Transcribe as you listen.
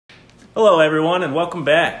Hello, everyone, and welcome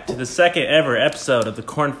back to the second ever episode of the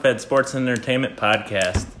Corn-Fed Sports and Entertainment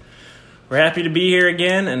Podcast. We're happy to be here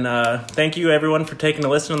again, and thank you, everyone, for taking a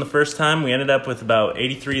listen on the first time. We ended up with about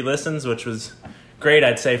 83 listens, which was great,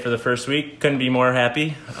 I'd say, for the first week. Couldn't be more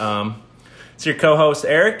happy. It's your co-host,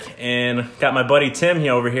 Eric, and got my buddy Tim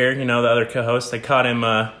over here, the other co-host. I caught him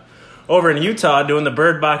over in Utah doing the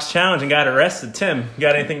Bird Box Challenge and got arrested. Tim, you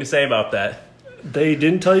got anything to say about that? They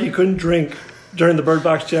didn't tell you couldn't drink during the Bird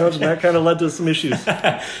Box Challenge, and that kind of led to some issues.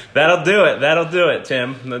 That'll do it,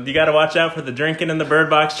 Tim. You got to watch out for the drinking and the Bird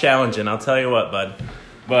Box Challenge, and I'll tell you what, bud.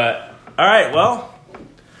 But, all right, well,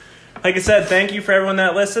 like I said, thank you for everyone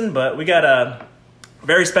that listened, but we got a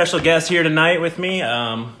very special guest here tonight with me.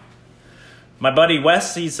 My buddy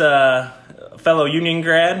Wes, he's a fellow Union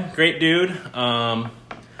grad, great dude.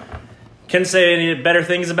 Couldn't say any better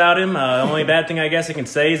things about him. Only bad thing I guess I can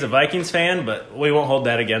say, he's a Vikings fan, but we won't hold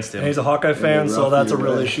that against him. And he's a Hawkeye fan, so that's a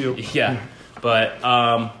real issue. Yeah, but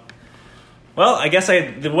well, I guess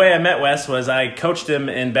the way I met Wes was I coached him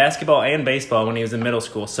in basketball and baseball when he was in middle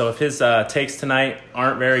school. So if his takes tonight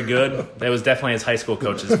aren't very good, that was definitely his high school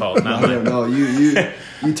coach's fault, not mine. No,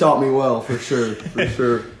 you taught me well for sure.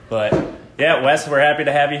 But yeah, Wes, we're happy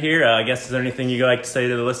to have you here. I guess is there anything you'd like to say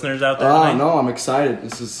to the listeners out there tonight? No, I'm excited.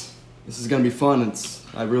 This is gonna be fun.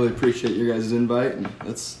 I really appreciate your guys' invite, and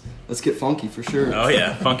let's get funky for sure. Oh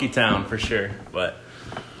yeah, funky town for sure. But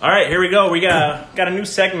all right, here we go. We got a new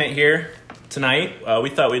segment here tonight. We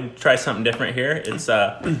thought we'd try something different here. It's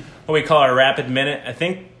what we call our Rapid Minute. I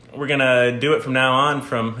think we're gonna do it from now on.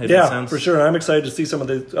 For sure. I'm excited to see some of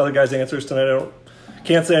the other guys' answers tonight.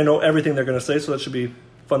 Can't say I know everything they're gonna say, so that should be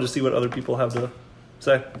fun to see what other people have to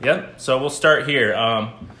say. Yep. So we'll start here.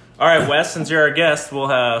 All right, Wes, since you're our guest,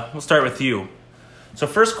 we'll start with you. So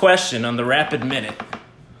first question on the Rapid Minute.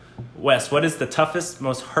 Wes, what is the toughest,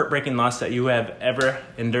 most heartbreaking loss that you have ever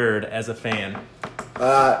endured as a fan?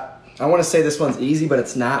 I want to say this one's easy, but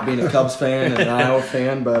it's not, being a Cubs fan and an Iowa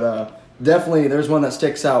fan. But definitely there's one that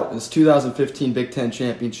sticks out. It's 2015 Big Ten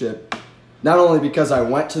Championship. Not only because I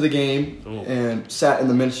went to the game and sat in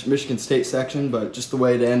the Michigan State section, but just the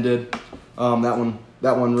way it ended. That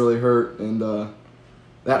one really hurt, and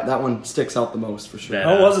that one sticks out the most for sure.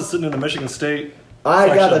 How was it sitting in the Michigan State I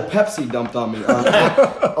section? got a Pepsi dumped on me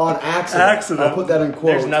on accident. I'll put that in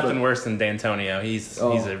quotes. There's nothing worse than D'Antonio. He's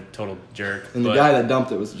a total jerk. And the guy that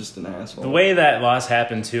dumped it was just an asshole. The way that loss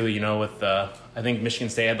happened too, with I think Michigan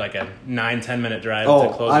State had like a 9-10 minute drive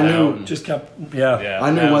to close it out. And just kept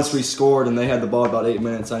I knew once we scored and they had the ball about 8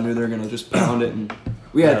 minutes, I knew they were going to just pound it, and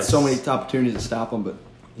we had so many opportunities to stop them, but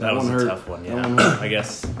that one was hurt. A tough one. Yeah, I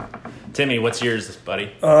guess. Timmy, what's yours,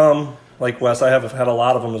 buddy? Like Wes, I have had a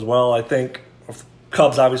lot of them as well. I think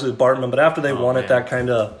Cubs obviously with Bartman, but after they won it, that kind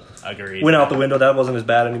of went out the window. That wasn't as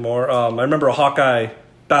bad anymore. I remember a Hawkeye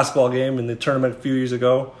basketball game in the tournament a few years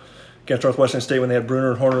ago against Northwestern State when they had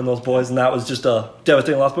Bruner and Horner and those boys, and that was just a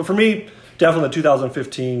devastating loss. But for me, definitely the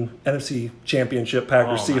 2015 NFC Championship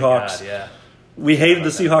Packers-Seahawks. God, yeah. We hated the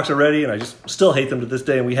Seahawks already, and I just still hate them to this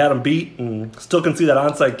day. And we had them beat, and still can see that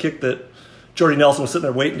onside kick that Jordy Nelson was sitting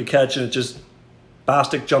there waiting to catch, and it just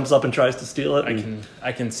Bostic jumps up and tries to steal it.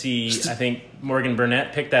 I can see. I think Morgan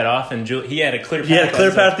Burnett picked that off, and he had a clear path. He had a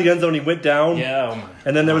clear path at the end zone. He went down. Yeah.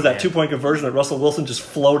 And then there was that 2-point conversion that Russell Wilson just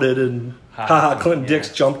floated, and Clinton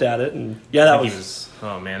Dix jumped at it, and that was.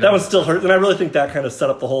 Oh man, that one still hurt. And I really think that kind of set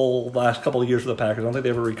up the whole last couple of years for the Packers. I don't think they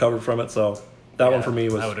ever recovered from it. So that one for me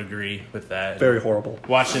was. I would agree with that. Very horrible.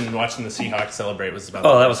 Watching the Seahawks celebrate was about.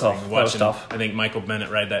 That was tough. That was tough. I think Michael Bennett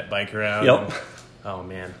ride that bike around. Yep. Oh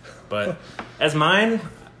man, but as mine.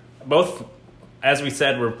 Both, as we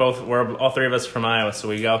said, we're all three of us from Iowa, so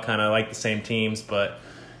we all kind of like the same teams. But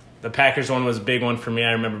the Packers one was a big one for me.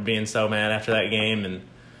 I remember being so mad after that game, and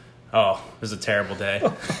it was a terrible day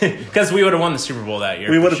because we would have won the Super Bowl that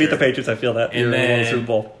year. We would have beat the Patriots. I feel that. And then won the Super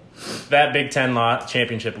Bowl. That Big Ten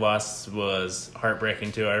championship loss was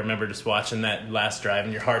heartbreaking too. I remember just watching that last drive,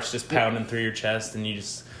 and your heart's just pounding through your chest, and you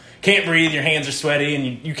just can't breathe, your hands are sweaty,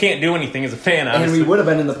 and you can't do anything as a fan, obviously. And we would have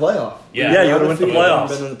been in the playoff. Yeah, you would have went to the playoffs.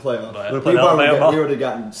 Been in the playoff. We would have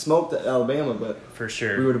gotten smoked at Alabama, but for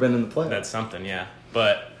sure we would have been in the playoff. That's something, yeah.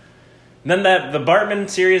 But then the Bartman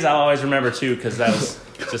series I'll always remember too, because that was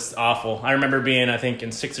just awful. I remember being, I think,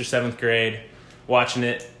 in 6th or 7th grade, watching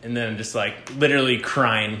it, and then just like literally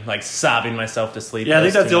crying, like sobbing myself to sleep. Yeah, I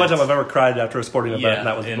think that's the only time I've ever cried after a sporting event, and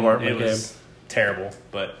that was the Bartman game. It was terrible,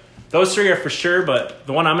 but. Those three are for sure, but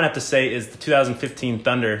the one I'm going to have to say is the 2015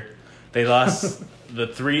 Thunder. They lost the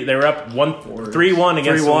three. They were up 3-1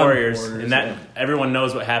 against the Warriors, and that everyone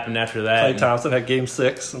knows what happened after that. Klay Thompson had Game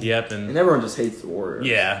 6. Yep, and everyone just hates the Warriors.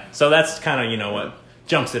 Yeah, so that's kind of what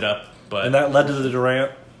jumps it up. But and that led to the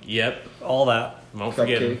Durant Yep. All that. Won't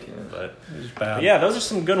forget him. Yeah. It was bad. But yeah, those are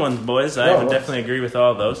some good ones, boys. I would definitely agree with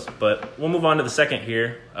all of those. But we'll move on to the second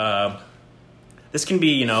here. This can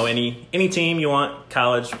be, any team you want,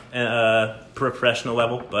 college, professional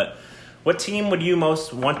level. But what team would you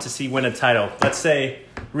most want to see win a title? Let's say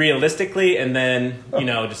realistically, and then,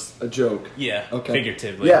 just a joke. Yeah, okay.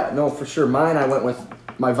 Figuratively. Yeah, no, for sure. Mine, I went with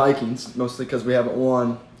my Vikings, mostly because we haven't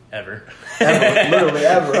won. Ever. Literally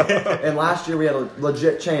ever. And last year we had a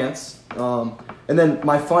legit chance. And then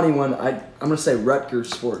my funny one, I'm going to say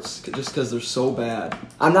Rutgers sports, just because they're so bad.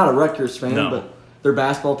 I'm not a Rutgers fan, but their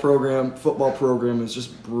basketball program, football program is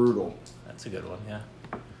just brutal. That's a good one,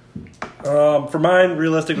 yeah. For mine,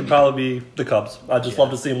 realistic would probably be the Cubs. I'd just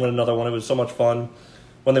love to see them win another one. It was so much fun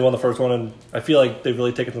when they won the first one, and I feel like they've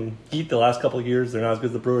really taken some heat the last couple of years. They're not as good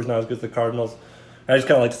as the Brewers, not as good as the Cardinals. I just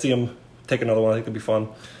kind of like to see them take another one. I think it'd be fun.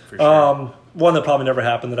 For sure. One that probably never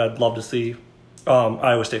happened that I'd love to see,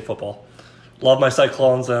 Iowa State football. Love my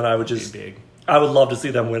Cyclones, and I would just big. I would love to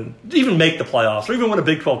see them win, even make the playoffs, or even win a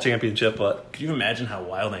Big 12 championship. But could you imagine how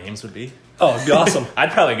wild the Ames would be? Oh, it'd be awesome.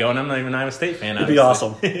 I'd probably go, and I'm not even an Iowa State fan. It'd be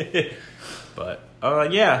awesome.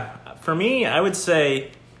 But yeah, for me, I would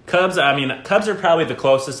say Cubs. I mean, Cubs are probably the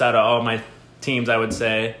closest out of all my teams. I would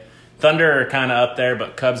say Thunder are kind of up there,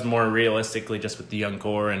 but Cubs more realistically, just with the young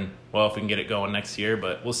core, and if we can get it going next year,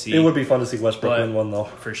 but we'll see. It would be fun to see Westbrook win one, though.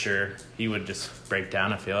 For sure, he would just break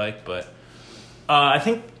down. I feel like, but I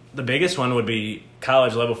think the biggest one would be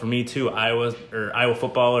college level for me too. Iowa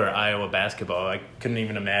football or Iowa basketball. I couldn't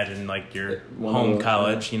even imagine your home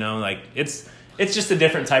college. It's just a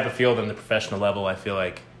different type of field than the professional level. I feel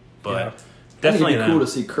like, but definitely it'd be cool to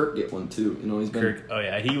see Kirk get one too. He's been. Kirk, oh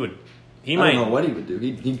yeah, he would. I don't know what he would do.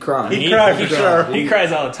 He'd cry. He'd cry for sure. He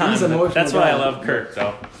cries all the time. He's an emotional That's why guy. I love Kirk,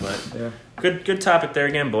 though. But good topic there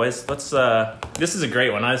again, boys. Let's. This is a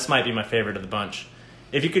great one. This might be my favorite of the bunch.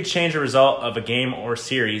 If you could change a result of a game or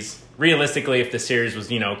series, realistically, if the series was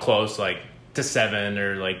close, to 7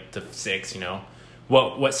 or to 6,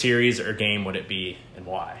 what series or game would it be and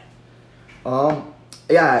why?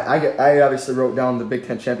 Yeah, I obviously wrote down the Big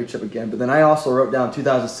Ten championship again, but then I also wrote down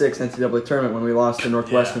 2006 NCAA tournament when we lost to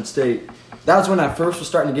Northwestern State. That was when I first was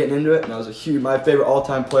starting to get into it, and I was my favorite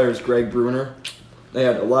all-time player is Greg Bruner. They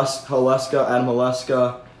had Adam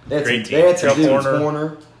Haleska. They had some dudes,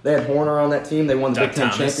 Horner. They had Horner on that team. They won the Big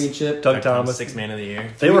Ten championship. Doug Thomas, 6th man of the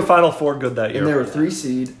year. They were Final Four good that year. And they were 3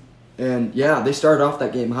 seed. And they started off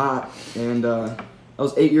that game hot. And I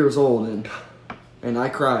was 8 years old, and I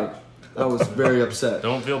cried. I was very upset.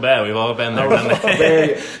 Don't feel bad. We've all been there.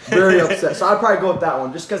 Very, very upset. So I'd probably go with that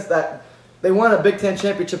one, just because they won a Big Ten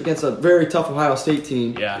championship against a very tough Ohio State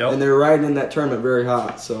team. Yeah. And they were riding in that tournament very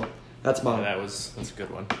hot. So that's mine. That's a good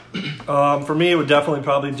one. For me, it would definitely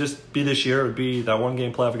probably just be this year. It would be that one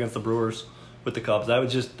game playoff against the Brewers with the Cubs.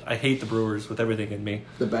 I hate the Brewers with everything in me.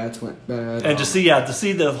 The bats went bad. And to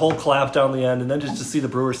see the whole collapse down the end, and then just to see the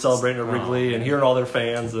Brewers celebrating at Wrigley and hearing all their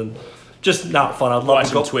fans, and just not fun. I'd love watching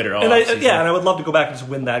to go Twitter all and season. and I would love to go back and just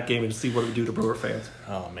win that game and see what it would do to Brewer fans.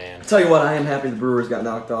 Oh man! Tell you what, I am happy the Brewers got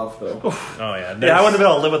knocked off though. Oh yeah, I wouldn't have been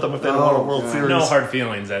able to live with them if they won a World Series. No hard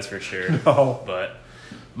feelings, that's for sure. No. But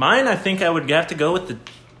mine, I think I would have to go with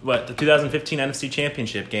the 2015 NFC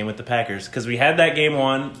Championship game with the Packers, because we had that game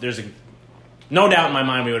won. There's no doubt in my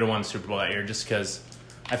mind we would have won the Super Bowl that year, just because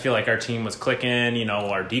I feel like our team was clicking.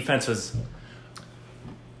 Our defense was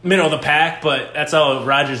middle of the pack, but that's all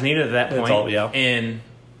Rodgers needed at that point. And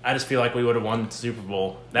I just feel like we would have won the Super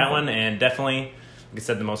Bowl. That one, and definitely, like I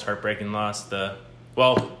said, the most heartbreaking loss.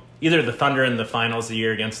 Either the Thunder in the finals the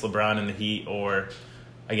year against LeBron and the Heat, or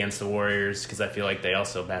against the Warriors, because I feel like they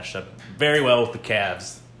also matched up very well with the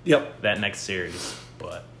Cavs. Yep. That next series.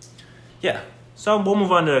 But yeah. So we'll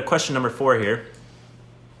move on to question number 4 here.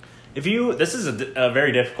 This is a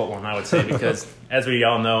very difficult one, I would say, because as we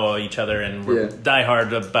all know each other, and we're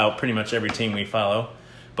diehard about pretty much every team we follow.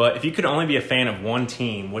 But if you could only be a fan of one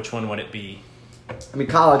team, which one would it be? I mean,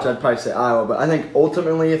 college, I'd probably say Iowa, but I think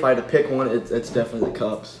ultimately, if I had to pick one, it's definitely the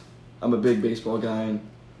Cubs. I'm a big baseball guy, and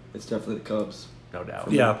it's definitely the Cubs. No doubt.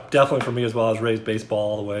 Yeah, definitely for me as well. I was raised baseball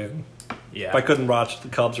all the way. And yeah. If I couldn't watch the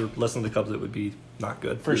Cubs or listen to the Cubs, it would be not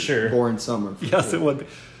good. For sure. Boring summer. Yes, it would be.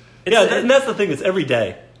 And that's the thing. It's every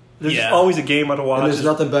day. There's just always a game to watch. And there's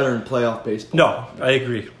nothing better than playoff baseball. No, I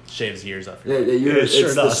agree. Shaves years off. It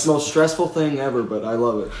sure does. It's the most stressful thing ever, but I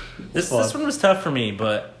love it. This one was tough for me,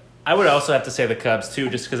 but I would also have to say the Cubs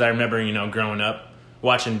too, just because I remember, growing up,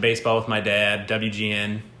 watching baseball with my dad,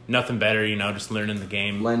 WGN, nothing better, just learning the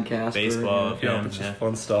game. Lancaster. Baseball. It's just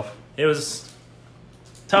fun stuff. It was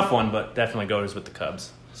a tough one, but definitely goes with the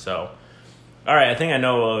Cubs. So, all right, I think I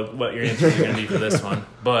know what your answers are going to be for this one.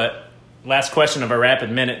 But last question of our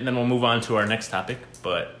rapid minute, and then we'll move on to our next topic.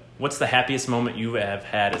 But what's the happiest moment you have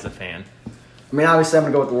had as a fan? I mean, obviously, I'm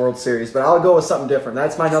going to go with the World Series, but I'll go with something different.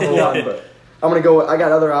 That's my number one, but I'm going to go with, I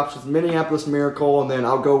got other options. Minneapolis Miracle, and then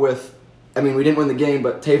I'll go with, I mean, we didn't win the game,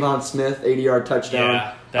 but Tavon Smith, 80-yard touchdown.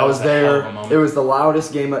 Yeah, I was there. It was the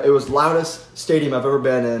loudest game. It was the loudest stadium I've ever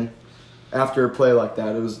been in after a play like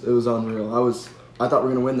that. It was unreal. I thought we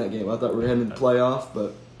were going to win that game. I thought we were heading to the playoff,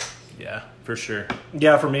 but... Yeah, for sure.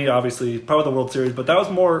 Yeah, for me, obviously, probably the World Series, but that was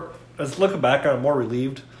more, as looking back, I'm more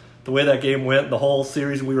relieved. The way that game went, the whole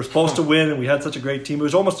series, we were supposed to win, and we had such a great team. It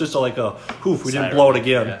was almost just like a, we didn't blow it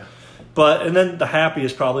again. Yeah. But, and then the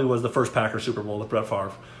happiest probably was the first Packers Super Bowl with Brett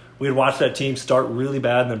Favre. We had watched that team start really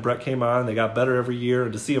bad, and then Brett came on, and they got better every year.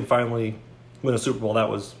 And to see him finally win a Super Bowl,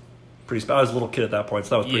 that was pretty special. I was a little kid at that point,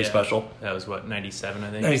 so that was pretty special. That was, 97,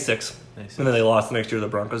 I think? 96. And then they lost the next year to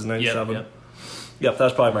the Broncos in 97. Yep,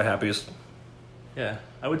 that's probably my happiest. Yeah,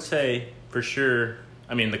 I would say for sure,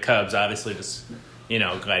 I mean, the Cubs, obviously, just...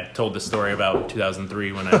 I told the story about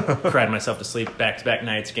 2003 when I cried myself to sleep back-to-back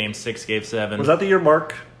nights, Game 6, Game 7. Was that the year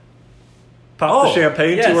Mark popped the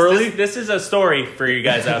champagne too early? This is a story for you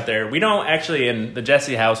guys out there. We don't actually, in the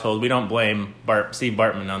Jesse household, we don't blame Steve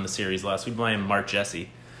Bartman on the series loss. We blame Mark Jesse.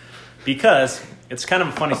 Because it's kind of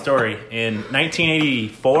a funny story. In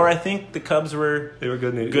 1984, I think, the Cubs were... They were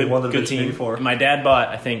good team. 84. My dad bought,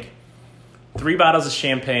 I think, 3 bottles of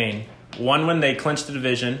champagne. One when they clinched the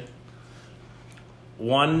division...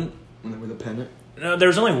 One with a pennant. No, there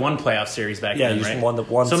was only one playoff series back then, right? Won the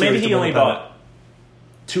one. So maybe he only bought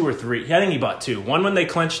 2 or 3. I think he bought 2. One when they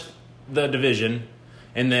clinched the division,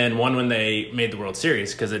 and then one when they made the World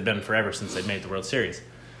Series because it'd been forever since they'd made the World Series.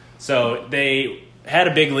 So they had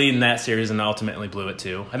a big lead in that series and ultimately blew it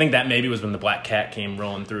too. I think that maybe was when the Black Cat came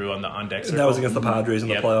rolling through on the on-deck circle. And that was against the Padres in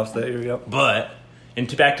the playoffs that year. Yep. But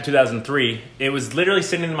back to 2003, it was literally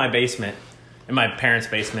sitting in my basement. In my parents'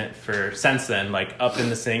 basement since then, like up in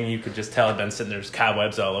this thing, you could just tell it'd been sitting there. There's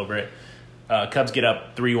cobwebs all over it. Cubs get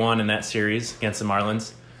up 3-1 in that series against the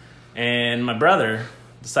Marlins. And my brother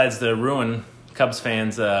decides to ruin Cubs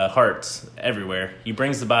fans' hearts everywhere. He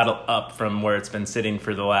brings the bottle up from where it's been sitting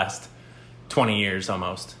for the last 20 years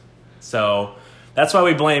almost. So that's why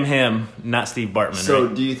we blame him, not Steve Bartman. So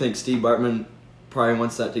right? Do you think Steve Bartman probably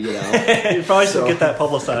wants that to get out? You probably should get that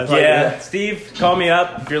publicized. Yeah, Steve, call me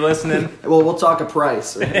up if you're listening. Well, we'll talk a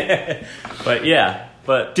price. Right?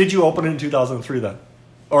 But did you open it in 2003 then?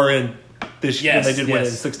 Or in this year? Yes, They did win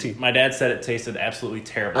in 16. My dad said it tasted absolutely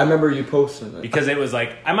terrible. I remember you posting it. Because it was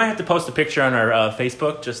like, I might have to post a picture on our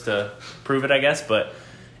Facebook just to prove it, I guess, but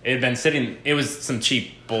it had been sitting, it was some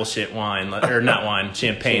cheap bullshit wine, or not wine,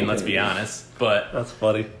 champagne, let's be honest. But that's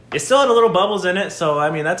funny. It still had a little bubbles in it, so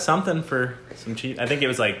I mean, that's something for some cheap. I think it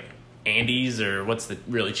was like Andes, or what's the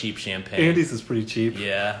really cheap champagne? Andes is pretty cheap.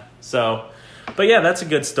 Yeah. So, but yeah, that's a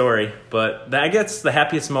good story. But I guess the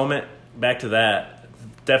happiest moment, back to that,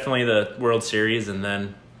 definitely the World Series, and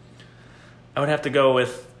then I would have to go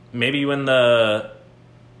with maybe when the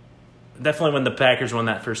Packers won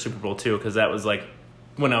that first Super Bowl too, because that was like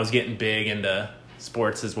when I was getting big into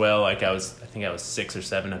sports as well. Like I think I was 6 or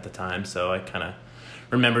 7 at the time, so I kind of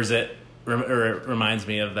reminds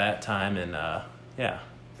me of that time, and yeah,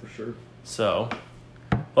 for sure. So,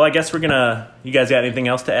 well, I guess you guys got anything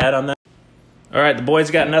else to add on that? All right, the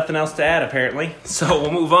boys got nothing else to add apparently, so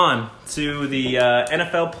we'll move on to the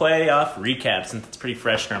NFL playoff recap since it's pretty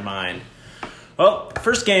fresh in our mind. Well,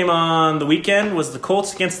 first game on the weekend was the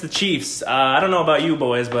Colts against the Chiefs. I don't know about you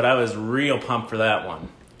boys, but I was real pumped for that one.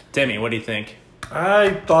 Timmy, what do you think? I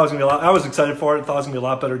thought it was going to be I was excited for it. I thought it was going to be a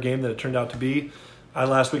lot better game than it turned out to be.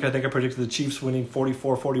 Last week, I think I predicted the Chiefs winning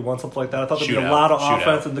 44-41, something like that. I thought there'd be a lot of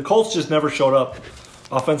offense, and the Colts just never showed up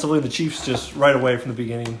offensively. The Chiefs just right away from the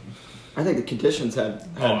beginning. I think the conditions had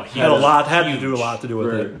to do a lot to do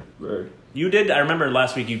with it. Right. You did. I remember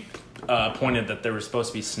last week you pointed that there was supposed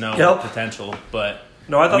to be snow potential, but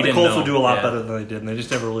no, I thought the Colts would do a lot better than they did, and they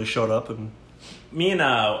just never really showed up. And me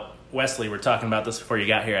and Wesley were talking about this before you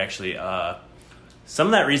got here, actually. Some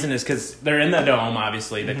of that reason is because they're in the dome,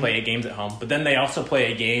 obviously. They play 8 games at home. But then they also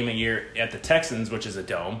play a game a year at the Texans, which is a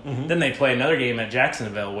dome. Mm-hmm. Then they play another game at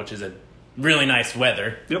Jacksonville, which is a really nice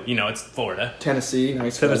weather. Yep. It's Florida.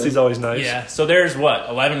 Tennessee's weather. Always nice. Yeah. So there's,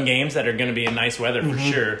 11 games that are going to be in nice weather for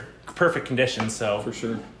sure. Perfect conditions. So for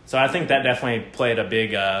sure. So I think that definitely played a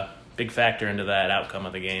big factor into that outcome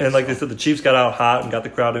of the game. And like they said, the Chiefs got out hot and got the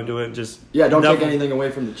crowd into it. And just don't take anything away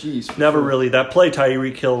from the Chiefs. Never really. That play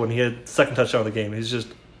Tyreek Hill when he had second touchdown of the game, he's just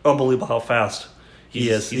unbelievable how fast he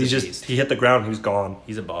is. He hit the ground, he's gone.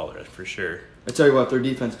 He's a baller for sure. I tell you what, their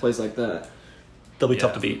defense plays like that, they'll be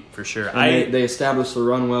tough to beat for sure. They established the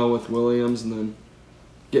run well with Williams, and then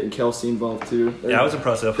getting Kelsey involved too. That was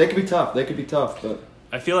impressive. They could be tough, but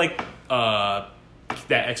I feel like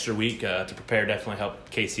that extra week to prepare definitely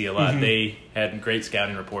helped KC a lot. They had a great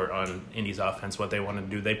scouting report on Indy's offense, what they wanted to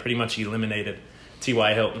do. They pretty much eliminated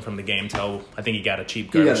T.Y. Hilton from the game till I think he got a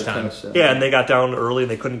cheap garbage time. Yeah, and they got down early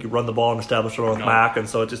and they couldn't run the ball and establish a run with Mack, and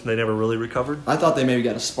so they never really recovered. I thought they maybe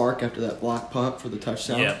got a spark after that block punt for the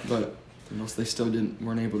touchdown, but they still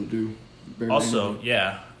weren't able to do very also,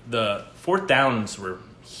 the fourth downs were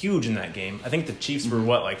huge in that game. I think the Chiefs were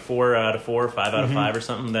 4 out of 4, 5 out of 5 or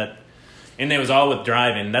something. And it was all with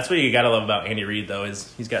driving. That's what you got to love about Andy Reid, though,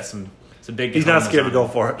 is he's got some big. He's not scared to go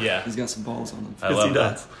for it. Yeah, he's got some balls on him. I love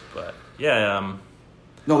that. But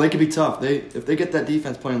no, they could be tough. If they get that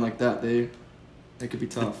defense playing like that, they could be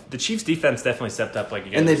tough. The Chiefs' defense definitely stepped up, like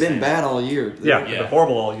you guys and they've were been bad all year. They've been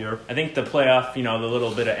horrible all year. I think the playoff, the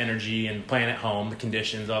little bit of energy and playing at home, the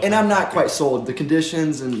conditions. All and I'm not quite sold. The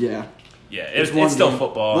conditions and it's still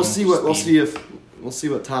football. We'll see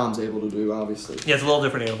what Tom's able to do. Obviously, yeah, it's a little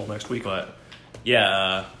different animal next week. But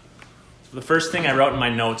the first thing I wrote in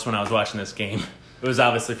my notes when I was watching this game, it was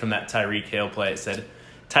obviously from that Tyreek Hill play. It said,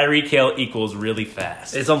 Tyreek Hill equals really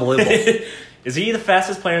fast. It's unbelievable. Is he the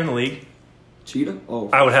fastest player in the league? Cheetah? Oh,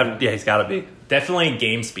 I would have. Yeah, he's got to be. Definitely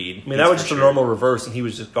game speed. I mean, that was just a normal reverse, and he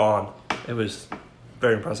was just gone. It was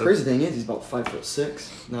very impressive. Crazy thing is, he's about 5'6".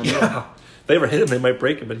 If they ever hit him, they might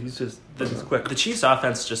break him, but he's quick. The Chiefs'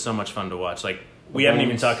 offense is just so much fun to watch. We haven't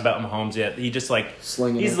even talked about Mahomes yet. He just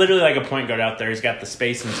he's literally like a point guard out there. He's got the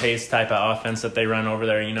space and taste type of offense that they run over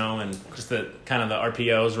there, and just the kind of the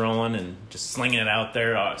RPOs rolling and just slinging it out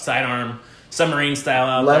there, sidearm, submarine style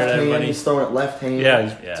out left there. Left hand, he's throwing it left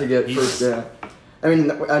hand to get first down. I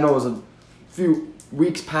mean, I know it was a few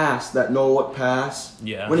weeks past that no-look pass.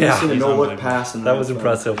 Yeah. When have you seen a no-look pass? That was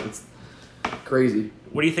impressive. It's crazy.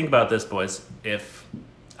 What do you think about this, boys? If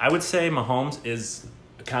I would say Mahomes is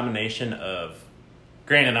a combination of,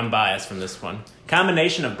 granted I'm biased from this one,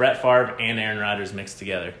 combination of Brett Favre and Aaron Rodgers mixed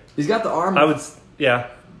together. He's got the arm.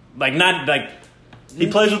 He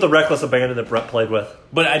plays with the reckless abandon that Brett played with.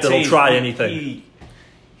 But I'd say he'll try anything.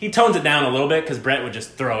 He tones it down a little bit because Brett would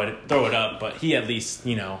just throw it up, but he at least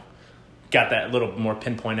got that little more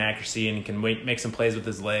pinpoint accuracy and he can make some plays with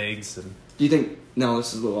his legs. And do you think? No,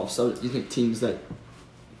 this is a little off subject. Do you think teams that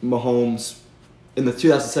Mahomes in the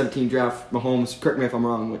 2017 draft, Mahomes, correct me if I'm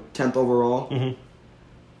wrong, went 10th overall,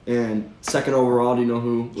 and 2nd overall? Do you know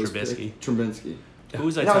who was Trubisky? Trubisky.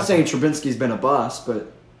 Who's I'm not saying Trubisky's been a bust,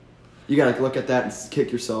 but you got to look at that and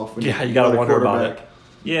kick yourself. When you got to wonder about it.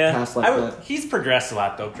 Yeah, he's progressed a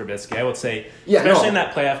lot though, Trubisky. I would say, especially in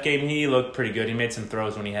that playoff game, he looked pretty good. He made some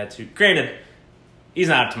throws when he had to. Granted, he's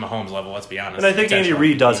not up to Mahomes level. Let's be honest. And I think Andy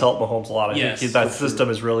Reid does help Mahomes a lot. I think that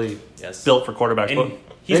system is really built for quarterbacks. And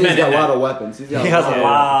he's got a lot of weapons. He has a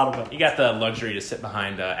lot of weapons. You got the luxury to sit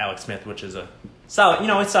behind Alex Smith, which is a solid,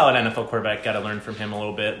 a solid NFL quarterback. Got to learn from him a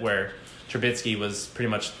little bit. Where Trubisky was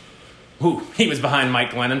pretty much. He was behind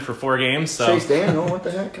Mike Glennon for 4 games. So. Chase Daniel, what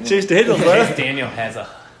the heck? Chase Daniel has a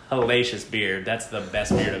hellacious beard. That's the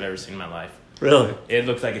best beard I've ever seen in my life. Really? It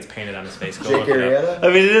looks like it's painted on his face. Jake Arrieta? I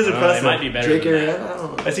mean, it is impressive. It might be better Jake than Arrieta? that. I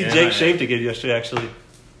don't know. I see Jake shaved again yesterday, actually.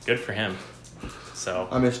 Good for him. So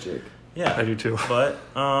I miss Jake. Yeah. I do too. But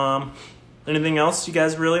anything else you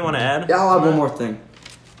guys really want to add? Yeah, I'll add one more thing.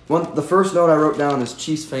 The first note I wrote down is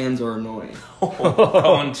Chiefs fans are annoying.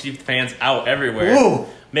 Calling Chiefs fans out everywhere. Ooh.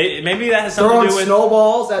 Maybe that has something to do with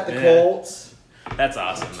snowballs at the Colts. That's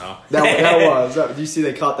awesome, though. That was. Did you see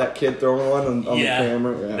they caught that kid throwing one on the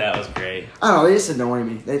camera? Yeah. That was great. I don't know. They just annoy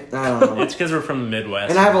me. I don't know. It's because we're from the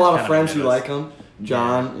Midwest. And I have a lot of friends who like him.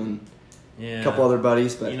 John and a couple other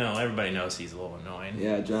buddies. But everybody knows he's a little annoying.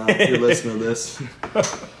 Yeah, John, if you're listening to this.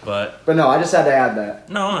 But no, I just had to add that.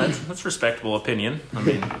 No, that's respectable opinion. I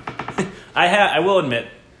mean, I will admit,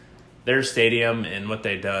 their stadium and what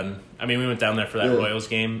they've done. I mean, we went down there for that Royals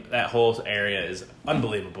game. That whole area is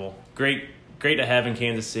unbelievable. Great to have in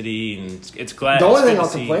Kansas City, and it's glad. The only thing I'll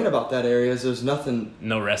complain about that area is there's nothing.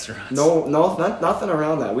 No restaurants. Nothing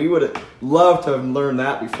around that. We would have loved to have learned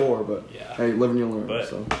that before, but hey, live and you learn. But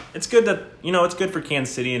so it's good that it's good for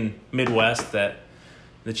Kansas City and Midwest that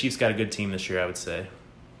the Chiefs got a good team this year. I would say,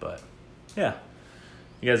 but yeah,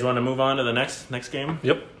 you guys want to move on to the next game?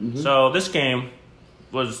 Yep. Mm-hmm. So this game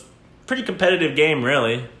was pretty competitive game,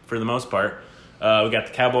 really, for the most part. We got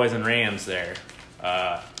the Cowboys and Rams there.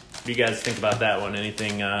 What do you guys think about that one?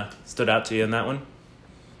 Anything stood out to you in that one?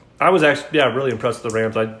 I was actually, really impressed with the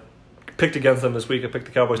Rams. I picked against them this week. I picked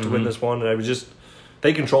the Cowboys to win this one, and I was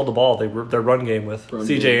they controlled the ball. Their run game with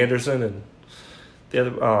C.J. Anderson and the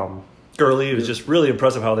other Gurley. It was just really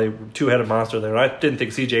impressive how they two-headed monster there. I didn't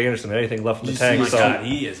think C.J. Anderson had anything left in the tank. God,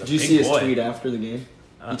 he is a big boy. Did you see his tweet after the game?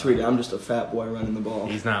 He tweeted, "I'm just a fat boy running the ball."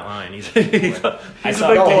 He's not lying. He's He's I a saw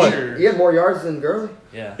big a boy. picture. He had more yards than Gurley.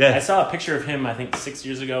 Yeah. Yeah. I saw a picture of him, I think 6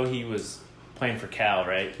 years ago. He was playing for Cal,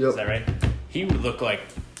 right? Yep. Is that right? He would look like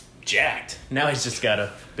jacked. Now he's just got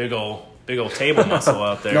a big old table muscle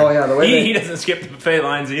out there. No, yeah, the way he doesn't skip the buffet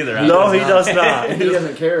lines either. No, he does not. He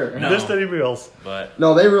doesn't care. No. Missed any meals. But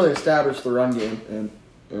No, they really established the run game,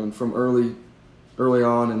 and from early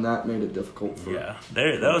on, and that made it difficult. For, yeah,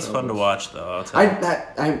 that was fun to watch, though. I'll tell you.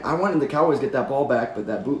 I wanted the Cowboys to get that ball back, but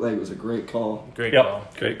that bootleg was a great call. Great Yep, call.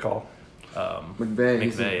 great call. McVay,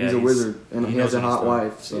 he's yeah, a wizard, and he he has knows a what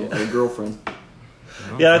he's hot doing. wife, so a girlfriend.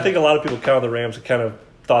 Yeah, I think a lot of people counted the Rams and kind of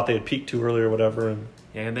thought they had peaked too early or whatever, and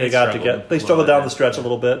Yeah, they struggled down the stretch a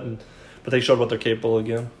little bit, but they showed what they're capable of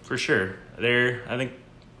again. For sure. I think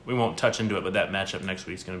we won't touch into it, but that matchup next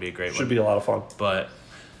week is going to be a great one. Should be a lot of fun. But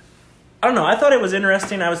I don't know. I thought it was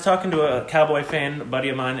interesting. I was talking to a Cowboy fan, a buddy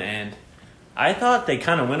of mine, and I thought they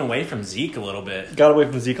kind of went away from Zeke a little bit. Got away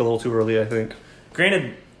from Zeke a little too early, I think.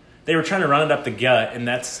 Granted, they were trying to run it up the gut, and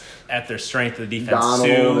that's at their strength of the defense.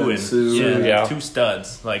 Donald and Sue. Yeah, two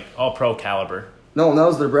studs, like all pro caliber. No, and that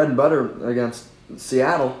was their bread and butter against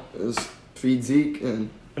Seattle. Is feed Zeke and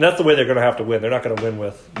that's the way they're going to have to win. They're not going to win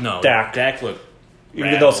with Dak. Dak looked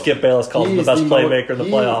Even though Skip Bayless calls him the best playmaker in the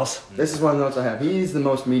playoffs. This is one of the notes I have. He's the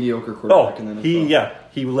most mediocre quarterback in the NFL.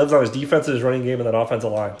 He lives on his defense and his running game and that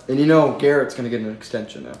offensive line. And Garrett's going to get an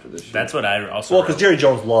extension after this year. That's what I also. Well, because Jerry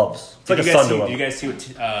Jones loves. It's like a son to him. Do you guys see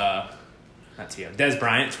what Des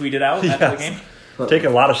Bryant tweeted out after the game? Taking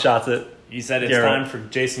a lot of shots at. He said it's time for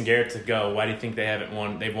Jason Garrett to go. Why do you think they haven't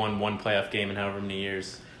won? They've won one playoff game in however many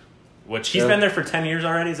years. Which he's been there for 10 years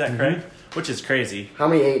already. Is that correct? Which is crazy. How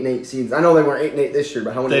many 8-8 seasons? I know they weren't 8-8 this year,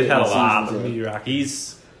 but how many? They've had a 8-8 lot of seasons? mediocrity.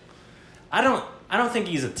 I don't think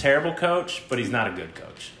he's a terrible coach, but he's not a good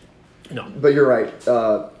coach. No, but you're right.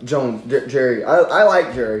 Jones, Jerry. I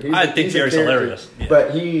like Jerry. I think Jerry's hilarious. Yeah.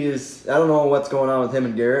 But he is. I don't know what's going on with him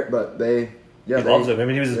and Garrett, but they loves him. I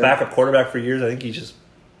mean, he was his backup quarterback for years. I think he's just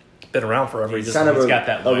been around forever. He's kind of got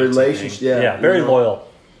that a relationship. Yeah, very loyal.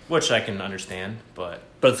 Which I can understand, but at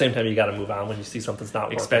the same time, you got to move on when you see something's not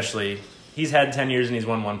working. Especially, he's had 10 years and he's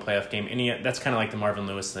won one playoff game, and that's kind of like the Marvin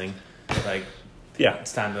Lewis thing. Like,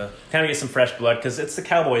 it's time to kind of get some fresh blood because it's the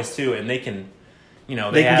Cowboys too, and they can, they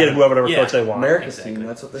can get whoever coach they want. America's team.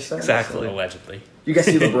 That's what they say. Exactly. Allegedly. You guys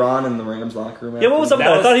see LeBron in the Rams locker room? Yeah, what was up with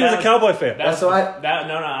that? I thought he was a Cowboy fan.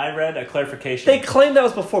 I read a clarification. They claimed that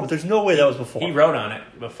was before, but there's no way that was before. He wrote on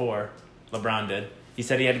it before LeBron did. He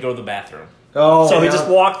said he had to go to the bathroom. Oh, so he just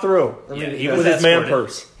walked through. He was with his man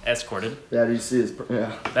purse. Escorted. Yeah, did you see his?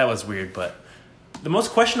 Yeah, that was weird. But the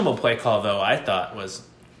most questionable play call, though, I thought was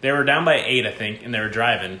they were down by 8, I think, and they were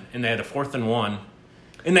driving, and they had a 4th and 1,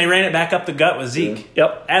 and they ran it back up the gut with Zeke.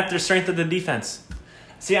 Yep. At their strength of the defense.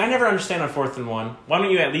 See, I never understand on 4th and 1. Why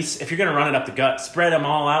don't you at least, if you're going to run it up the gut, spread them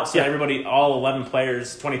all out so everybody, all 11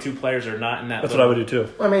 players, 22 players are not in that. That's what I would do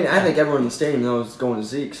too. Well, I mean, I think everyone in the stadium knows going to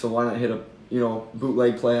Zeke, so why not hit a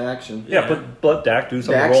bootleg play action? Yeah, let Dak do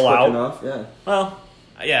something, Dak's roll out. Enough, yeah. Well,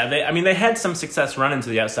 yeah, they had some success running to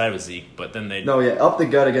the outside with Zeke, but then they... No, up the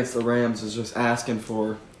gut against the Rams is just asking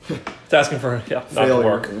for... It's asking for, not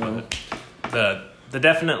failure, to work. The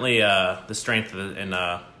definitely, the strength of the, and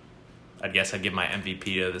I guess I'd give my MVP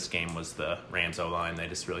to this game was the Rams O-line. They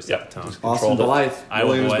just really set the tone. Austin Blythe,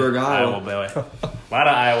 Williamsburg, Iowa. A lot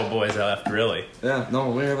of Iowa boys left, really. Yeah,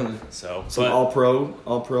 no, we're having some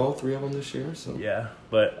all-pro, 3 of them this year. So yeah,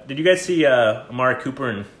 but did you guys see Amari Cooper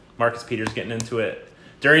and Marcus Peters getting into it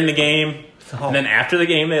during the game, and then after the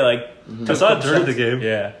game they I saw it during the game.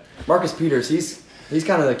 Yeah, Marcus Peters, he's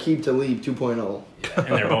kind of the Keep to Leave 2.0. Yeah,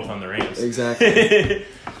 and they're both on the Rams. Exactly.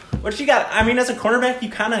 What you got? I mean, as a cornerback, you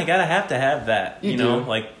kind of have to have that. You know,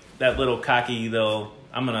 like that little cocky,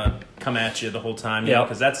 I'm gonna come at you the whole time. Yeah,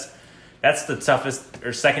 because that's the toughest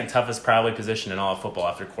or second toughest probably position in all of football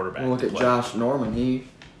after quarterback. Look at Josh Norman. He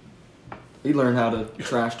learned how to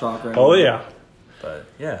trash talk right now. Oh yeah. But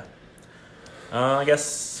yeah, I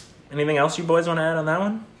guess anything else you boys want to add on that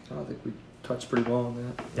one? I think we touched pretty well on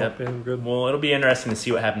that. Yep. Yeah, good. Well, it'll be interesting to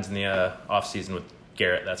see what happens in the offseason with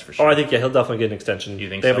Garrett, that's for sure. Oh, I think he'll definitely get an extension. You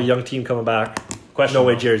think they so? have a young team coming back. Question: no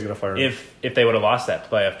way Jerry's going to fire him. If they would have lost that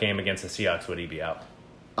playoff game against the Seahawks, would he be out?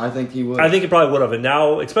 I think he would. I think he probably would have. And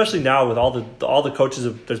now, especially now with all the coaches,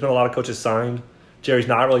 there's been a lot of coaches signed. Jerry's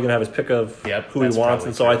not really going to have his pick of who he wants,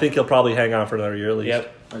 and so I think he'll probably hang on for another year at least.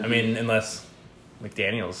 Yep. I mean, unless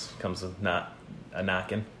McDaniels comes not a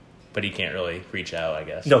knocking, but he can't really reach out, I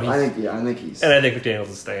guess. No, I think he's. And I think McDaniels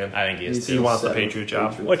is staying. I think he is too. He wants the Patriot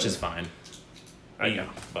job, which is fine. I know,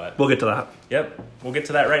 but we'll get to that. Yep, we'll get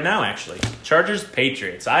to that right now. Actually, Chargers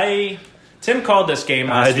Patriots. I Tim called this game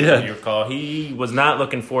last week, did. if you recall. He was not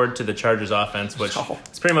looking forward to the Chargers offense, which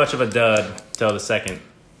is pretty much of a dud till the second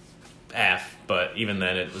half. But even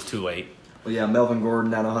then, it was too late. Well, yeah, Melvin Gordon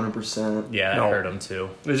not 100%. Yeah, that hurt him too.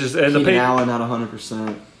 It's just Keenan Allen not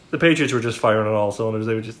 100%. The Patriots were just firing on all cylinders.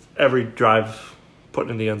 They were just every drive putting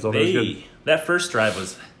in the end zone. That first drive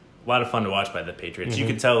was a lot of fun to watch by the Patriots. You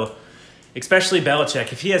could tell, especially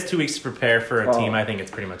Belichick, if he has 2 weeks to prepare for a team, I think it's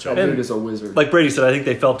pretty much over. That dude is a wizard. Like Brady said, I think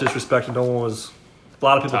they felt disrespected. A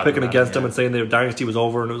lot of people picking against him and saying their dynasty was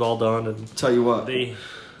over and it was all done. And tell you what,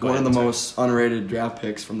 one of the most underrated draft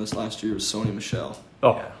picks from this last year was Sony Michel.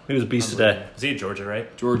 Oh, yeah. He was a beast today. Was he at Georgia,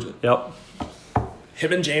 right? Georgia. Yep.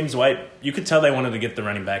 Him and James White, you could tell they wanted to get the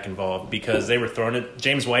running back involved because they were throwing it.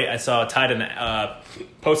 James White, I saw, tied an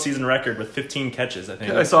postseason record with 15 catches, I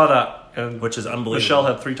think. Yeah, I saw that. Which is unbelievable. Michelle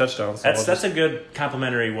had 3 touchdowns. So that's a good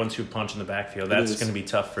complimentary 1-2 punch in the backfield. That's going to be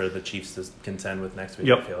tough for the Chiefs to contend with next week.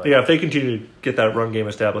 Yep. I feel like. Yeah, if they continue to get that run game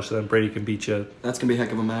established, then Brady can beat you. That's going to be a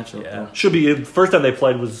heck of a matchup. Yeah. Should be. The first time they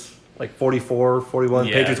played was like 44-41.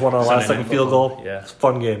 Yeah. Patriots won on the last second field goal. Yeah. It's a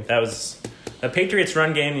fun game. That was the Patriots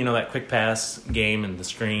run game, that quick pass game and the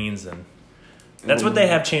screens. And that's what they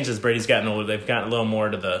have changed as Brady's gotten older. They've gotten a little more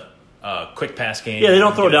to the quick pass game. Yeah, they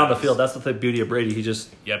don't throw down the field. That's the beauty of Brady. He just...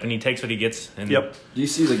 Yep, and he takes what he gets. And Do you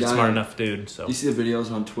see the guy... Smart enough dude. So. Do you see the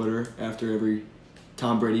videos on Twitter after every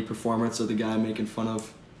Tom Brady performance of the guy making fun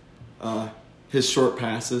of his short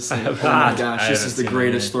passes? Saying, oh my gosh, this is the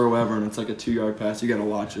greatest throw ever, and it's like a 2-yard pass. You got to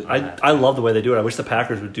watch it. I love the way they do it. I wish the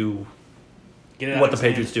Packers would do what the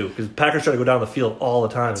Patriots do. Because Packers try to go down the field all the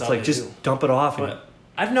time. It's like, just dump it off. But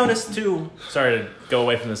I've noticed, too, sorry to go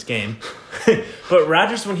away from this game, but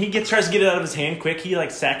Rodgers, when he tries to get it out of his hand quick, he,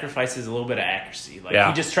 sacrifices a little bit of accuracy.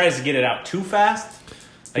 He just tries to get it out too fast.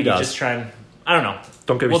 He's just trying, I don't know.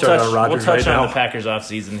 Don't get me started on Rodgers We'll touch right on now. the Packers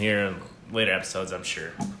offseason here in later episodes, I'm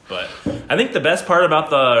sure. But I think the best part about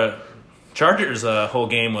the Chargers whole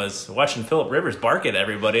game was watching Phillip Rivers bark at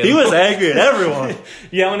everybody. He was angry at everyone.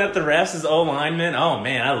 Yelling at the refs, his O-lineman. Oh,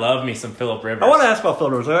 man, I love me some Phillip Rivers. I want to ask about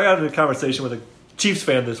Phillip Rivers. I got into a conversation with a Chiefs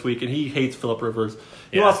fan this week, and he hates Phillip Rivers.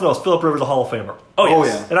 He wants to know, is Phillip Rivers a Hall of Famer? Oh,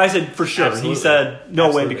 yeah. And I said, for sure. Absolutely. He said,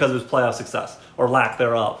 no way because of his playoff success, or lack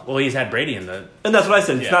thereof. Well, he's had Brady in the... And that's what I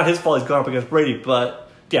said. It's not his fault he's gone up against Brady,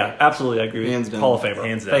 but, yeah, absolutely, I agree. Hands down. Hall of Famer.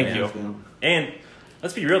 Hands down. Thank you. Down. And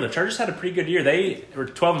let's be real, the Chargers had a pretty good year. They were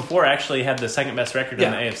 12-4, actually had the second-best record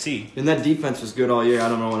in the AFC. And that defense was good all year. I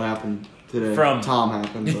don't know what happened today. Tom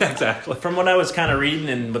happened. But. Yeah, exactly. From what I was kind of reading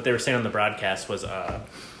and what they were saying on the broadcast was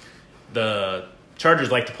the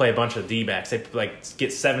Chargers like to play a bunch of D-backs. They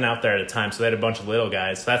get 7 out there at a time, so they had a bunch of little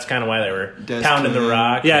guys. So that's kind of why they were pounding the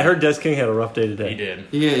rock. Yeah, I heard Des King had a rough day today. He did.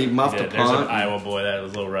 Yeah, he muffed a punt. There's an Iowa boy that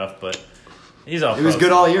was a little rough, but he's all pro. He was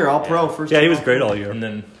good all year, all pro. First. Yeah, he was great all year. And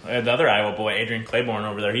then the other Iowa boy, Adrian Claiborne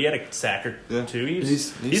over there, he had a sack or two.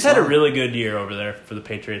 He's had a solid. really good year over there for the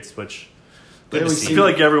Patriots, which good to I see. feel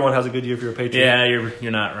like everyone has a good year for your Patriots. Yeah,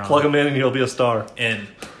 you're not wrong. Plug him in and he'll be a star. And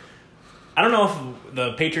I don't know if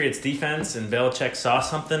the Patriots defense and Belichick saw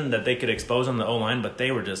something that they could expose on the O-line, but they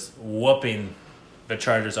were just whooping the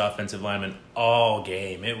Chargers offensive lineman all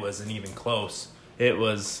game. It wasn't even close. I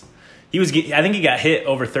think he got hit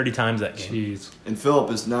over 30 times that game. Jeez. And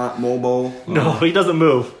Phillip is not mobile. No, he doesn't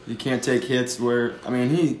move. He can't take hits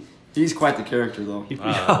he's quite the character though.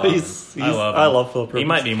 I love Phillip Rivers. He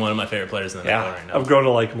might be one of my favorite players in the NFL right now. I've grown to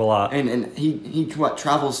like him a lot. And he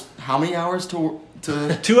travels how many hours to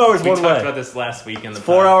 2 hours we one way. We talked about this last week in the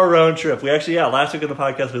 4-hour round trip. We actually, last week in the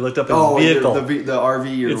podcast, we looked up his vehicle. The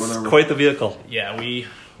RV or it's whatever. It's quite the vehicle. Yeah, we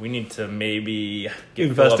need to maybe get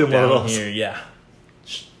invest in one of those here. Yeah.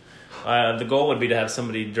 The goal would be to have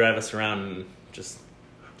somebody drive us around and just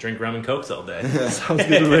drink rum and cokes all day. Sounds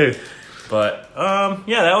good to me. But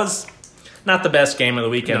that was not the best game of the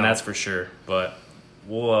weekend, that's for sure. But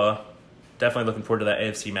we'll definitely looking forward to that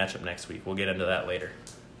AFC matchup next week. We'll get into that later.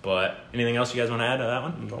 But anything else you guys want to add to that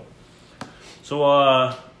one? No. So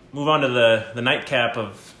we'll move on to the nightcap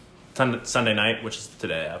of Sunday night, which is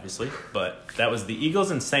today, obviously. But that was the Eagles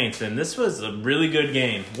and Saints, and this was a really good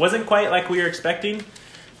game. Wasn't quite like we were expecting,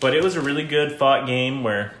 but it was a really good fought game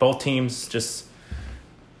where both teams just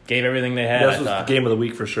gave everything they had. This was the game of the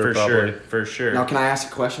week for sure. For sure. Now, can I ask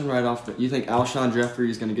a question right off? You think Alshon Jeffrey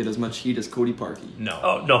is going to get as much heat as Cody Parkey? No.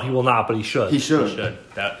 Oh no, he will not, but he should. He should.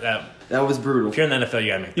 That was brutal. If you're in the NFL, you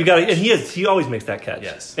gotta make. You got and he always makes that catch.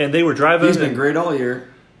 Yes. And they were driving. He's been great all year.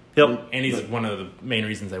 Yep. And he's one of the main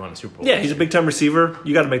reasons they won the Super Bowl. Yeah, he's a big time receiver.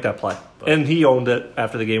 You got to make that play. And he owned it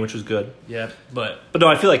after the game, which was good. Yeah, but no,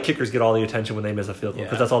 I feel like kickers get all the attention when they miss a field goal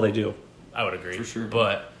because that's all they do. I would agree for sure.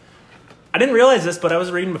 But I didn't realize this, but I was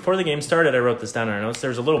reading before the game started. I wrote this down in our notes. There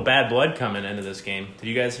was a little bad blood coming into this game. Did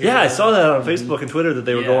you guys hear that? Yeah, I saw that on Facebook and Twitter that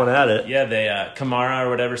they were going at it. Yeah, they Kamara or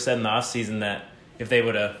whatever said in the offseason that if they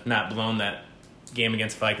would have not blown that game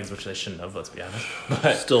against Vikings, which they shouldn't have, let's be honest.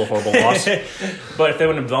 But still a horrible loss. But if they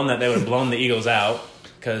wouldn't have blown that, they would have blown the Eagles out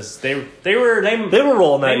because they were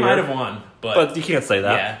rolling that They year. might have won, but you can't say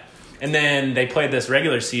that. Yeah, and then they played this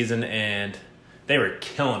regular season and they were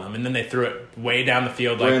killing them, and then they threw it way down the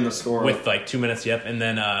field Ran the score with like 2 minutes. Yep, and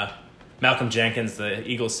then Malcolm Jenkins, the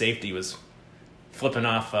Eagles safety, was flipping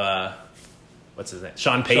off. What's his name?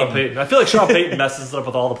 Sean Payton. I feel like Sean Payton messes it up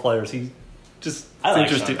with all the players. He just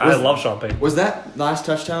interesting. I love Sean Payton. Was that last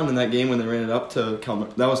touchdown in that game when they ran it up to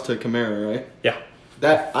that was to Kamara, right? Yeah.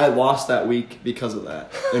 That I lost that week because of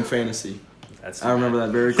that in fantasy. I remember that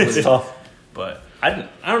very clearly. It's tough. But I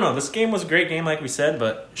don't know. This game was a great game, like we said.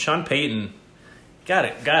 But Sean Payton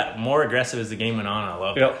got more aggressive as the game went on. I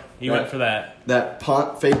love it. He went for that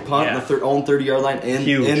fake punt, Yeah. the own 30-yard line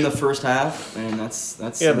Huge. in the first half, and that's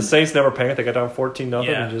The Saints never panicked. They got down 14-0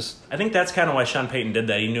 Yeah, and just. I think that's kind of why Sean Payton did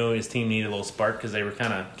that. He knew his team needed a little spark because they were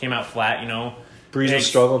came out flat, Breeze was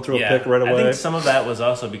struggling through a pick right away. I think some of that was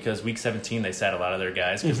also because week 17 they sat a lot of their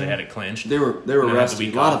guys because they had it clinched. They were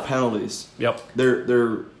rested. A lot of penalties. Yep.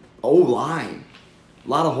 Their O-line, a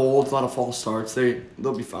lot of holds, a lot of false starts.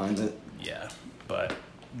 They'll be fine. Yeah, but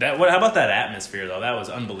how about that atmosphere though? That was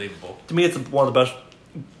unbelievable. To me, it's one of the best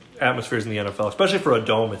atmospheres in the NFL, especially for a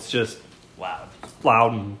dome. It's just loud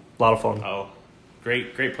and a lot of fun. Oh,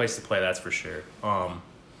 great place to play. That's for sure.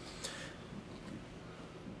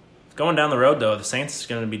 Going down the road though, the Saints is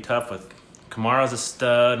going to be tough with Kamara's a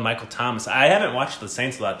stud. Michael Thomas. I haven't watched the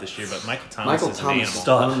Saints a lot this year, but Michael Thomas is an animal.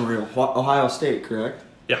 Stud. Unreal. Ohio State, correct?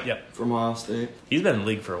 Yeah. Yep. From Ohio State. He's been in the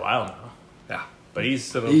league for a while now. Yeah. But he's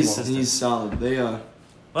solid.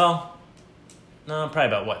 Well, no,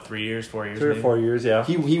 probably about 3 years, 4 years. 3 or 4 years, yeah.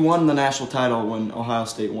 He won the national title when Ohio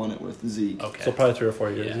State won it with Zeke. Okay. So probably 3 or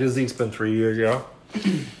 4 years. Yeah. Because Zeke's been 3 years, yeah.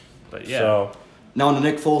 But yeah. So now on the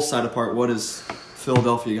Nick Foles side apart, what is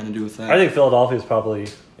Philadelphia going to do with that? I think Philadelphia's probably.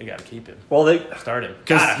 They got to keep him. Well, they start him.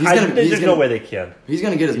 There's no way they can. He's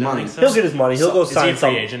going to get his money. So? He'll get his money. He'll go sign Is he a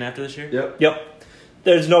free agent after this year? Yep.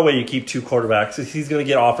 There's no way you keep 2 quarterbacks. He's going to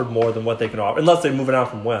get offered more than what they can offer, unless they're moving out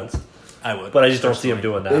from Wentz. I would. But I just don't see him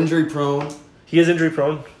doing that. Injury prone. He is injury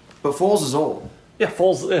prone. But Foles is old. Yeah,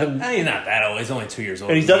 Foles. He's not that old. He's only 2 years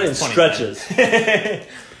old. And he's done it in stretches.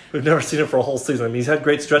 We've never seen it for a whole season. I mean, he's had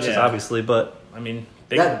great stretches, obviously, but... I mean,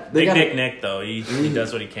 Big Nick, though, he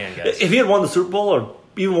does what he can, guys. If he had won the Super Bowl or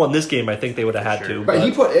even won this game, I think they would have had to. But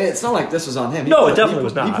it's not like this was on him. It definitely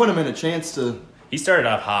was not. He put him in a chance to... He started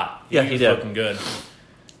off hot. Yeah, he did. Looking good.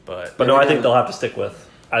 But no, I think they'll have to stick with...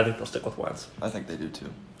 I think they'll stick with Wentz. I think they do, too.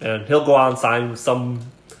 And he'll go out and sign some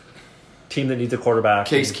team that needs a quarterback.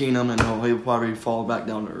 Case Keenum, and he'll probably fall back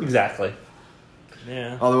down to earth. Exactly.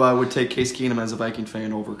 Yeah. Although I would take Case Keenum as a Viking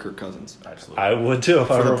fan over Kirk Cousins. Absolutely. I would, too,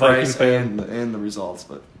 if I were a Viking fan. And the results,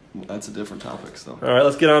 but that's a different topic, so. All right,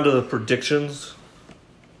 let's get on to the predictions.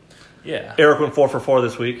 Yeah. Eric went 4 for 4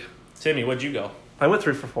 this week. Timmy, what'd you go? I went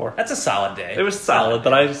 3 for 4. That's a solid day. It was solid,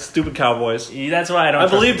 but stupid Cowboys. That's why I don't. I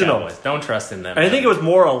believed in them. Don't trust in them. I think it was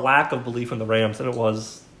more a lack of belief in the Rams than it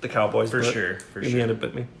was the Cowboys. For sure. In the end, it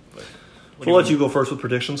bit me. We'll let you go first with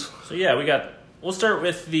predictions. So yeah, we'll start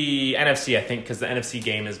with the NFC, I think, because the NFC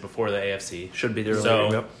game is before the AFC. Should be the early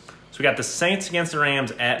game. Yep. So we got the Saints against the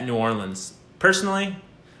Rams at New Orleans. Personally,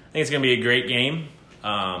 I think it's going to be a great game.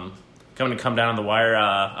 Going to come down the wire.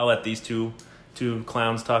 I'll let these two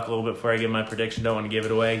clowns talk a little bit before I give my prediction. Don't want to give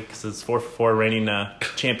it away because it's 4 for 4 reigning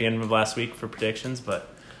champion of last week for predictions. But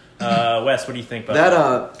Wes, what do you think about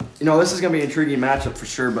that? This is going to be an intriguing matchup for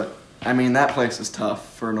sure. But I mean, that place is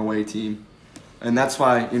tough for an away team, and that's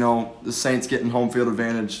why the Saints getting home field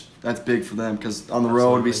advantage. That's big for them because on the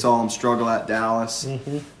road we saw them struggle at Dallas.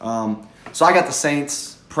 Mm-hmm. So I got the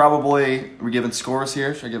Saints. Probably we're giving scores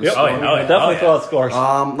here. Should I give a score? Definitely throw out scores.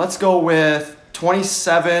 Let's go with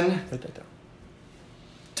 27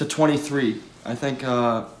 to 23. I think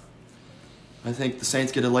the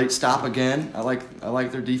Saints get a late stop again. I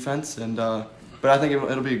like their defense, but I think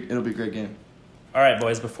it'll be a great game. All right,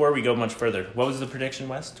 boys. Before we go much further, what was the prediction,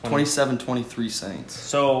 Wes? 27-23 Saints.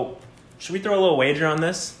 So should we throw a little wager on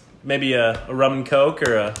this? Maybe a rum and coke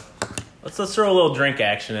or let's throw a little drink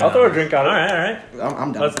action in. I'll throw a drink on it. All right.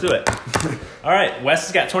 I'm down. Let's do it. All right, Wes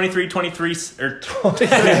has got 23-23 or 20.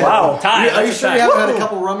 Wow. Tie. Are you sure you haven't had a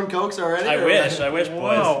couple rum and cokes already? I wish, boys.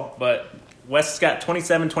 Wow. But Wes has got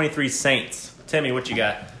 27-23 Saints. Timmy, what you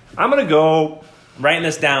got? I'm going to go... I'm writing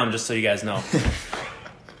this down just so you guys know.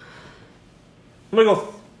 I'm going to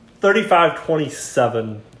go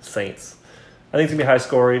 35-27 Saints. I think it's going to be high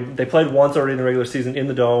scoring. They played once already in the regular season in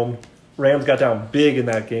the Dome. Rams got down big in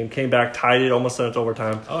that game, came back, tied it, almost sent it to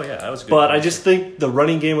overtime. Oh, yeah, that was good. But I just think the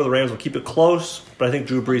running game of the Rams will keep it close, but I think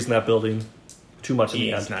Drew Brees in that building, too much in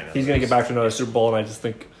the end. He's going to get back to another Super Bowl, and I just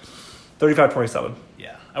think 35-27.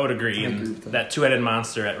 Yeah, I would agree. And that two-headed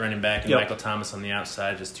monster at running back and Michael Thomas on the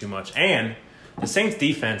outside, just too much. And the Saints'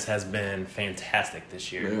 defense has been fantastic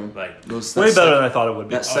this year. Yeah. Like way better than I thought it would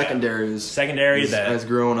be. That secondary has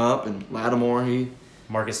grown up, and Lattimore,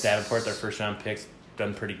 Marcus Davenport, their first-round picks,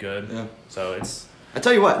 done pretty good. Yeah. So it's... I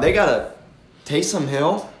tell you what, they got a Taysom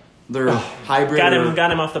Hill, their hybrid. Got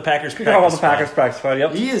him off the Packers practice Got him off the Packers practice squad,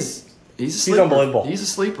 yep. He's a sleeper. Unbelievable. He's a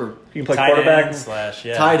sleeper. He can play quarterback.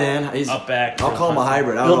 Tight end. He's up back. I'll call him a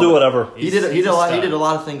hybrid. He'll do whatever. He did a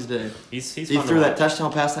lot of things today. He threw that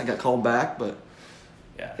touchdown pass that got called back, but...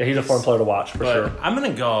 Yeah, he's a fun player to watch, for sure. I'm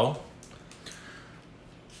going to go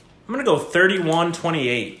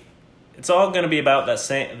 31-28. It's all going to be about the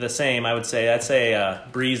same, I would say. I'd say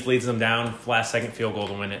Breeze leads them down, last-second field goal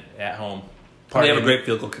to win it at home. They have a great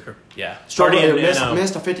field goal kicker. Yeah. Missed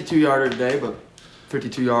a 52-yarder today, but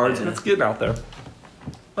 52 yards. That's getting out there.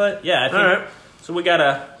 But, yeah, I think... All right. So we got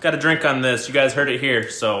a drink on this. You guys heard it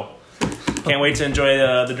here, so can't wait to enjoy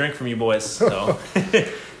the drink from you boys. So,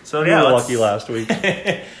 you were lucky last week.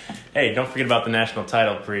 Hey, don't forget about the national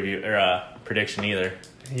title preview or prediction either.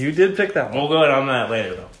 You did pick that one. We'll go on that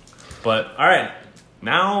later, though. But, all right,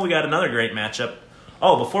 now we got another great matchup.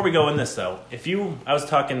 Oh, before we go in this, though, I was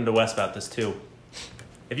talking to Wes about this, too.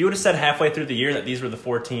 If you would have said halfway through the year that these were the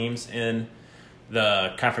 4 teams in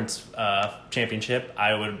the conference championship,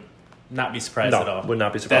 I would not be surprised at all. Would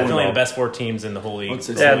not be surprised. Definitely the best 4 teams in the whole league.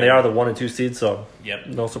 Yeah, and they are the 1 and 2 seeds, so yep.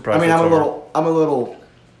 No surprise. I mean,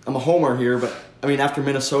 I'm a homer here, but I mean, after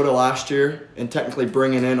Minnesota last year and technically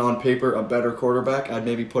bringing in on paper a better quarterback, I'd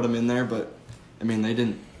maybe put him in there, but I mean, they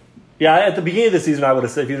didn't. Yeah, at the beginning of the season, I would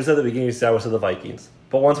have said, if you would have said at the beginning of the season, I would have said the Vikings.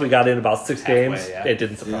 But once we got in about 6 games, it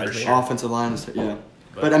didn't surprise me. Offensive line is,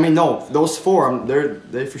 But I mean, no, those 4,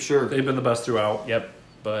 they for sure. They've been the best throughout. Yep.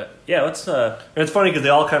 But, yeah, let's... And it's funny because they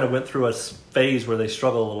all kind of went through a phase where they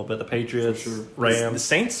struggled a little bit. The Patriots, Rams. The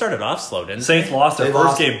Saints started off slow, didn't they? Saints lost their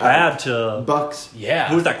first game bad to... Bucks. Yeah.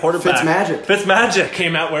 Who was that quarterback? Fitzmagic.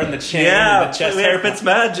 Came out wearing the chain and the chest hair.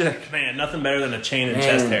 Fitzmagic. Man, nothing better than a chain and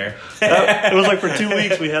chest hair. It was like for 2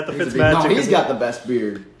 weeks we had the Fitzmagic. No, he's got the best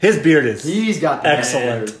beard. His beard is He's got the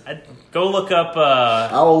excellent. beard. Go look up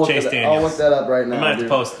Chase Daniels. I'll look that up right now. We might have to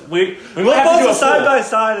post. We'll post it side by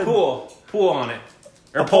side. And pool on it.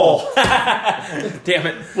 Or poll. Damn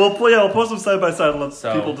it. We'll post them side by side and let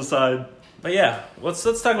people decide. But yeah, let's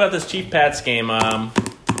talk about this Chiefs-Pats game.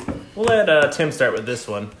 We'll let Tim start with this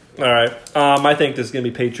one. All right. I think this is going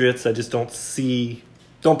to be Patriots. I just don't see...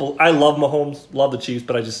 I love Mahomes, love the Chiefs,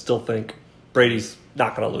 but I just still think Brady's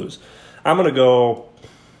not going to lose. I'm going to go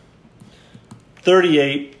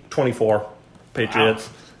 38-24 Patriots.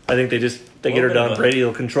 Wow. I think they get her done. Brady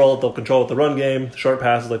will control it. They'll control it the run game, short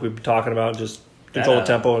passes like we've been talking about, just control the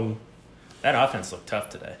tempo. And that offense looked tough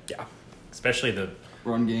today. Yeah. Especially the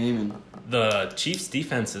run game. And the Chiefs'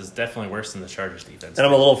 defense is definitely worse than the Chargers' defense. And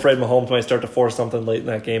I'm a little afraid Mahomes might start to force something late in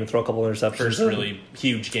that game and throw a couple interceptions. First really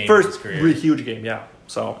huge game of his career. Really huge game, yeah.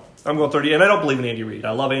 So I'm going 30. And I don't believe in Andy Reid.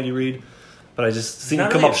 I love Andy Reid, but I just seen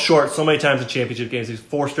him come up short so many times in championship games. He's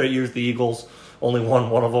 4 straight years the Eagles, only won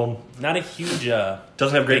one of them. Not a huge...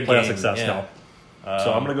 doesn't have great playoff success, no.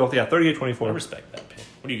 So I'm going to go with, 38-24. I respect that pick.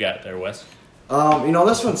 What do you got there, Wes?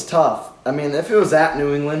 This one's tough. I mean, if it was at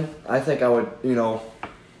New England, I think I would,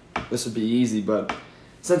 this would be easy. But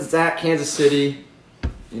since it's at Kansas City,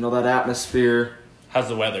 that atmosphere. How's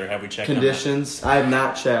the weather? Have we checked conditions? I have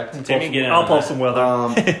not checked. I'll pull some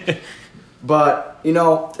weather. But,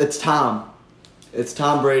 it's Tom. It's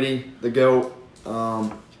Tom Brady, the GOAT.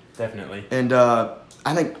 Definitely. And I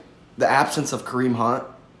think the absence of Kareem Hunt,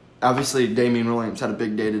 obviously Damian Williams had a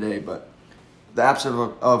big day today, but the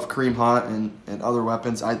absence of Kareem Hunt and other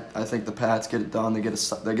weapons, I think the Pats get it done. They get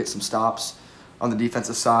some stops on the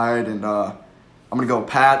defensive side, and I'm going to go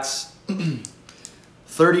Pats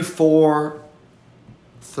 34-30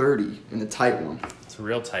 in a tight one. It's a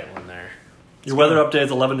real tight one there. Your weather update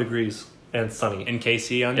is 11 degrees and sunny. In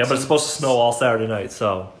KC on but it's supposed to snow all Saturday night,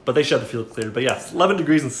 but they should have the field cleared. But yes, 11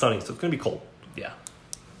 degrees and sunny, so it's going to be cold. Yeah.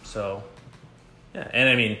 So, yeah, and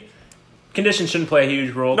I mean, conditions shouldn't play a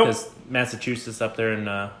huge role because Massachusetts up there in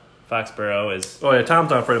Foxborough is... Oh, yeah, Tom's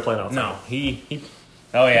not afraid of playing outside. No, he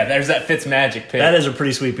oh, yeah, there's that Fitzmagic pick. That is a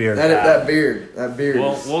pretty sweet beard. That beard.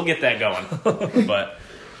 We'll get that going. But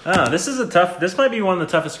this might be one of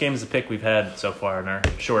the toughest games to pick we've had so far in our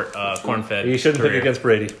short corn-fed You shouldn't career. pick against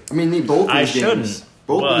Brady. I mean, both these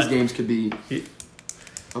games could be...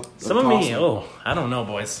 Some of me, I don't know,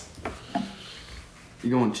 boys. You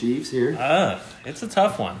going Chiefs here? It's a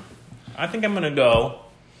tough one. I think I'm gonna go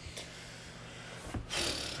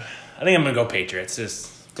Patriots.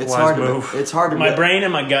 It's hard to my bet. brain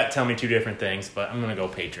and my gut tell me two different things, but I'm gonna go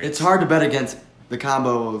Patriots. It's hard to bet against the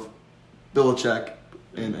combo of Belichick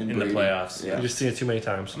and in Brady. the playoffs. Yeah. You've just seen it too many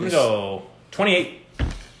times. I'm gonna go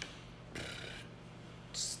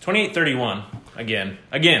 28-31 again.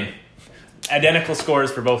 Identical scores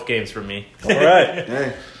for both games for me. All right.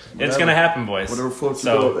 Hey, it's gonna happen, boys. Whatever floats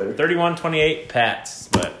your boat there. 31-28 Pats,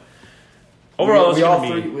 but overall we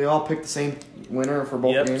all picked the same winner for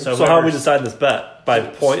both games. So how do we decide this bet? By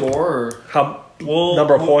point? Score or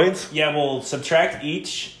number of points? Yeah, we'll subtract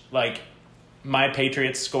each, like, my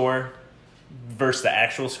Patriots score versus the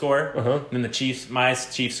actual score. And then my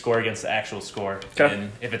Chiefs score against the actual score. Okay.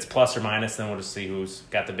 And if it's plus or minus, then we'll just see who's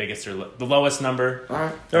got the biggest or the lowest number. All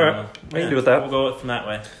right. We can do with that. We'll go from that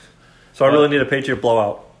way. So I really need a Patriot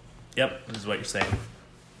blowout. Yep, this is what you're saying.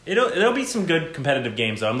 It'll be some good competitive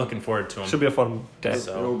games, though. I'm looking forward to them. Should be a fun day.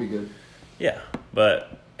 It'll be good. Yeah,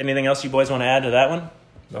 but anything else you boys want to add to that one?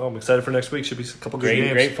 No, I'm excited for next week. Should be a couple good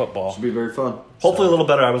games. Great football. Should be very fun. Hopefully a little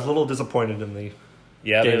better. I was a little disappointed in the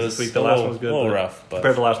games this week. The last one was good. A little rough, but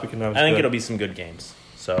compared to last weekend, I think it'll be some good games.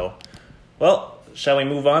 So, well, shall we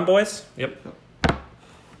move on, boys? Yep.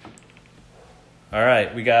 All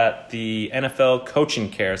right, we got the NFL coaching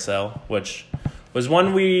carousel, which was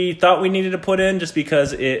one we thought we needed to put in just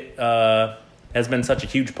because it has been such a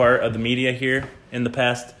huge part of the media here in the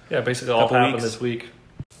past. Yeah, basically all happened this week.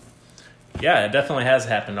 Yeah, it definitely has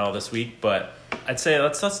happened all this week, but I'd say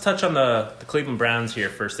let's touch on the Cleveland Browns here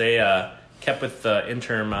first. They kept with the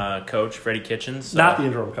interim coach, Freddie Kitchens. Not the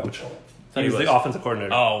interim coach. He's the offensive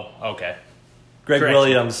coordinator. Oh, okay. Greg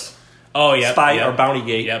Williams. Oh, yeah. Spy or Bounty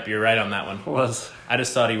Gate. Yep, you're right on that one. I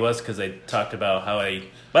just thought he was because they talked about how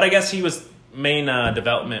but I guess he was main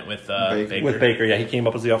development with Baker. With Baker, yeah. He came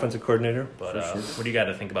up as the offensive coordinator. But what do you got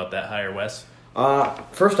to think about that hire, Wes?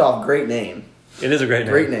 First off, great name. It is a great name.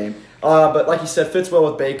 Great name. But like you said, fits well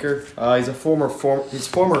with Baker. He's a former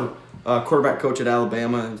quarterback coach at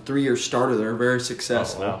Alabama, 3-year starter there, very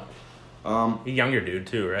successful. Oh, wow. A younger dude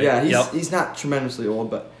too, right? Yeah, he's not tremendously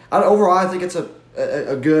old, but overall I think it's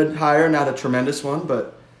a good hire, not a tremendous one,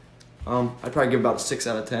 but I'd probably give about a 6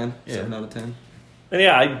 out of 10, 7 out of 10. And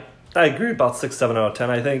yeah, I agree about 6, 7 out of 10.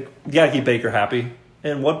 I think you got to keep Baker happy.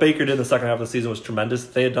 And what Baker did in the second half of the season was tremendous.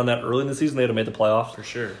 If they had done that early in the season, they'd have made the playoffs. For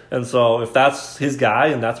sure. And so if that's his guy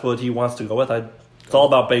and that's what he wants to go with, it's all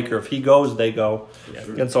about Baker. If he goes, they go. Yeah.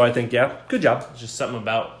 And so I think, good job. It's just something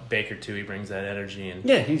about Baker, too. He brings that energy.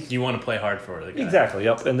 And you want to play hard for the guy. Exactly,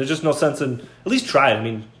 yep. And there's just no sense in at least try it. I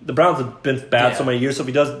mean, the Browns have been bad so many years, so if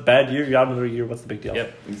he does a bad year, you're out another year. What's the big deal?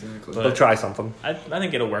 Yep. Exactly. But try something. I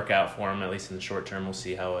think it'll work out for him, at least in the short term. We'll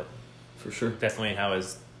see how it... For sure. Definitely how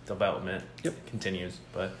his development continues.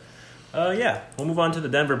 But, we'll move on to the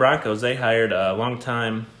Denver Broncos. They hired a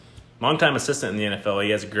longtime assistant in the NFL.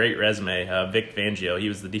 He has a great resume, Vic Fangio. He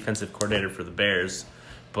was the defensive coordinator for the Bears.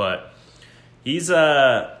 But he's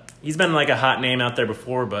been like a hot name out there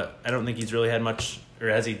before, but I don't think he's really had much, or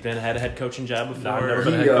has he had a head coaching job before? No, never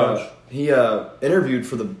been a head coach. He interviewed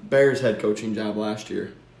for the Bears head coaching job last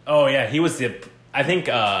year. Oh, yeah. He was the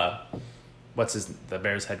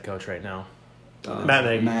Bears head coach right now? Matt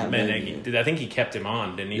Nagy. Matt Nagy. I think he kept him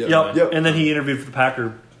on, didn't he? Yep. And then he interviewed for the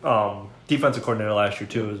Packer defensive coordinator last year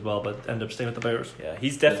too, as well, but ended up staying with the Bears. Yeah,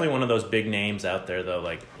 he's definitely one of those big names out there, though.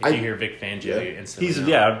 Like if you hear Vic Fangio, you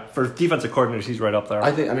instantly know. For defensive coordinators, he's right up there.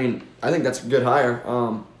 I think that's a good hire.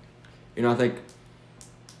 I think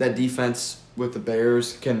that defense with the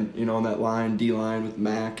Bears can, on that line, D line with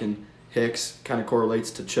Mack and Hicks, kind of correlates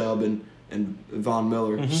to Chubb and Von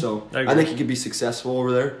Miller. Mm-hmm. So I think he could be successful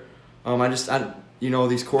over there.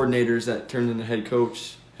 These coordinators that turned into head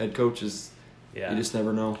coaches, you just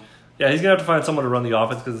never know. Yeah, he's going to have to find someone to run the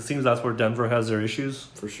offense because it seems that's where Denver has their issues.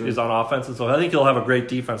 For sure. Is on offense. And so I think he'll have a great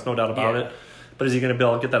defense, no doubt about it. But is he going to be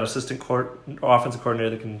able to get that offensive coordinator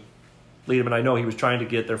that can lead him? And I know he was trying to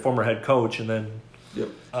get their former head coach, and then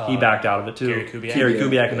he backed out of it too. Gary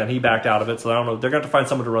Kubiak, and then he backed out of it. So I don't know. They're going to have to find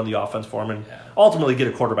someone to run the offense for him and ultimately get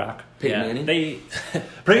a quarterback. Peyton Manning?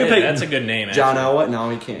 Bring in Peyton. That's a good name, actually. John Elway? No,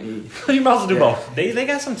 he can't. He might as well do both. They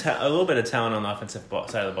got a little bit of talent on the offensive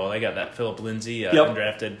side of the ball. They got that Philip Lindsay,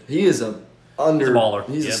 undrafted. He is a baller.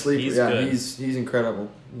 He's a sleeper. He's good. He's incredible.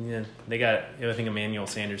 Yeah, they got. I think Emmanuel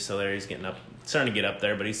Sanders still there. He's starting to get up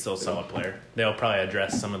there, but he's still a solid player. They'll probably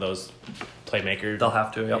address some of those playmakers. They'll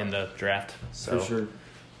have to in the draft. So. For sure.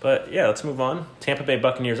 But let's move on. Tampa Bay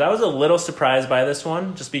Buccaneers. I was a little surprised by this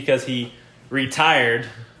one, just because he retired.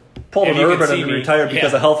 Pulled an Urban and retired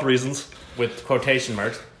because of health reasons. with quotation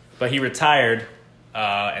marks, but he retired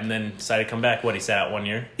and then decided to come back. He sat out 1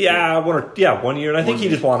 year? Yeah, 1 year. And I think he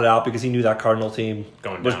just wanted out because he knew that Cardinal team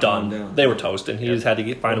was done. They were toast, and he just had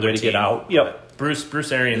to find a way to get out. Yep.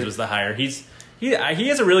 Bruce Arians was the hire. He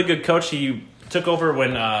is a really good coach. He took over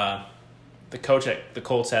when the coach at the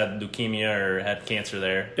Colts had leukemia or had cancer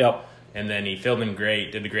there. Yep. And then he filled in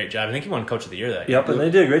great, did a great job. I think he won Coach of the Year that year. Yep, and they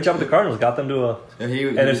did a great job with the Cardinals. Got them to a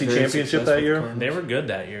NFC Championship that year. They were good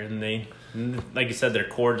that year, and they, like you said, their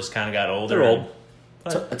core just kind of got older. They're old.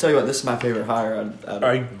 I tell you what, this is my favorite hire.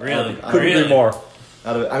 Really? Couldn't agree more.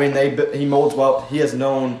 He molds well. He has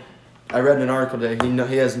known. I read in an article today.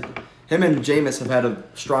 Him and Jameis have had a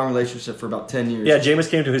strong relationship for about 10 years. Yeah, Jameis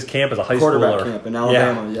came to his camp as a high schooler. Quarterback camp in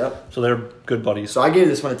Alabama, yep. So they're good buddies. So I gave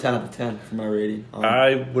this one a 10 out of 10 for my rating.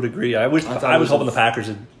 I would agree. I was hoping the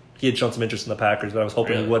Packers he had shown some interest in the Packers, but I was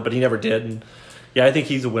hoping he would, but he never did. And yeah, I think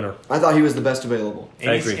he's a winner. I thought he was the best available.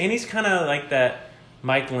 I agree. And he's kind of like that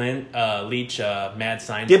Mike Leach, mad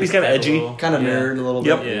scientist. Yep, he's kind of edgy. Kind of nerd a little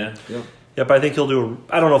bit. Yeah. Yep, I think he'll do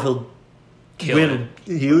I don't know if he'll win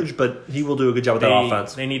huge, but he will do a good job with that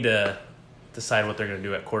offense. They need to decide what they're going to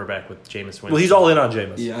do at quarterback with Jameis Winston. Well, he's all in on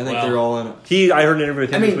Jameis. Yeah, I think they're all in it. I heard an interview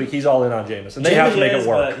with him this week. He's all in on Jameis, and they have to make it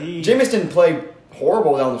work. Jameis didn't play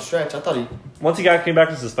horrible down the stretch. I thought once he came back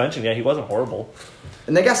from suspension, he wasn't horrible.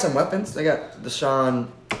 And they got some weapons. They got Deshaun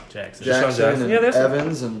Jackson and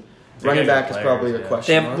Evans, and running back is probably a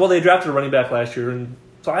question mark. Well, they drafted a running back last year, and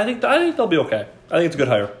so I think they'll be okay. I think it's a good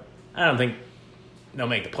hire. I don't think they'll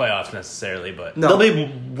make the playoffs necessarily, but they'll be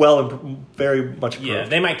very much improved. Yeah,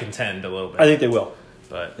 they might contend a little bit. I think they will.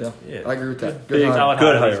 But I agree with that. Good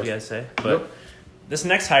hire. You guys say. But this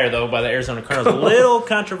next hire, though, by the Arizona Cardinals, a little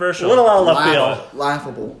controversial, a little out of left field,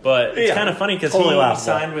 laughable. But it's kind of funny because he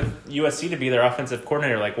signed with USC to be their offensive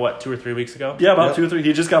coordinator. 2 or 3 weeks ago. Yeah, about 2 or 3.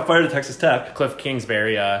 He just got fired at Texas Tech. Cliff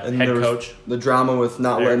Kingsbury, head coach. The drama with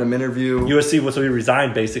not letting him interview. USC, so he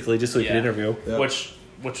resigned basically just so he could interview. Yeah.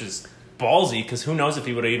 Which is ballsy because who knows if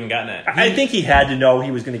he would have even gotten it. I think he had to know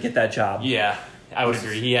he was going to get that job. Yeah, I would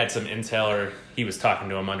agree. He had some intel, or he was talking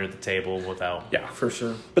to him under the table without. Yeah, for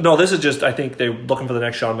sure. But no, this is just. I think they're looking for the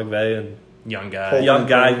next Sean McVay and young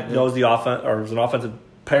guy. Knows the offense, or is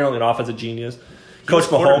apparently an offensive genius. Coach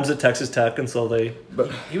Mahomes at Texas Tech, and so they.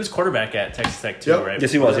 But he was quarterback at Texas Tech too, right?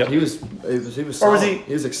 Yes, he was. Yep. He was. Or was he?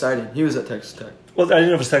 He was exciting. He was at Texas Tech. Well, I didn't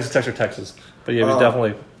know if it was Texas Tech or Texas, but yeah, he was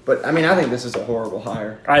definitely. But I think this is a horrible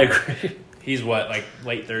hire. I agree. He's late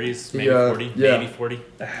 30s, maybe 40, maybe 40.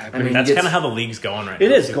 That's kind of how the league's going right now.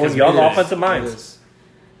 It is going young offensive minds.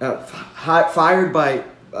 Fired by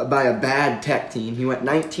a bad Tech team. He went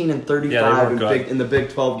 19-35 in the Big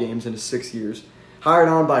 12 games in his 6 years. Hired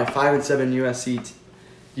on by a 5-7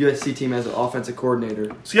 USC team as an offensive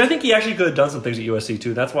coordinator. See, I think he actually could have done some things at USC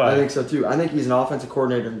too. That's why I think so too. I think he's an offensive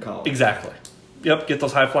coordinator in college. Exactly. Yep. Get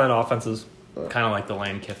those high flying offenses. Kind of like the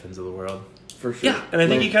Lane Kiffins of the world. For sure. Yeah, and I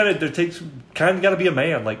think he kind of got to be a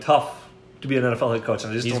man, tough to be an NFL head coach.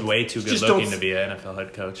 And he's way too good looking to be an NFL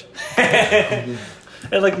head coach. And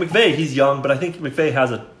McVay, he's young, but I think McVay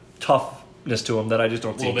has a toughness to him that I just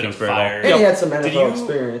don't see. A little bit of fire. And he had some NFL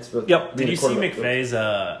experience. But Did you see McVay's?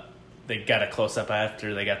 They got a close up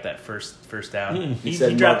after they got that first down.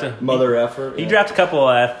 He dropped a mother effort. He dropped a couple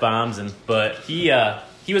of F-bombs, but he had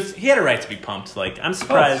a right to be pumped. I'm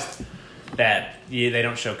surprised that they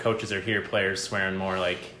don't show coaches or hear players swearing more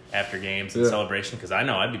after games and celebration, because I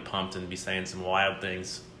know I'd be pumped and be saying some wild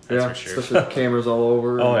things. That's for sure. Especially with cameras all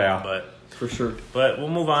over. Oh yeah, but for sure. But we'll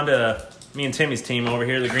move on to me and Timmy's team over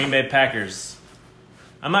here, the Green Bay Packers.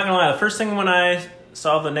 I'm not gonna lie. The first thing when I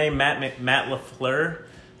saw the name Matt LaFleur,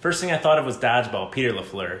 first thing I thought of was dodgeball. Peter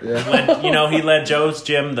LaFleur. Yeah. He led Joe's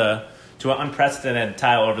Gym to an unprecedented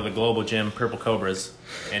title over the Global Gym Purple Cobras,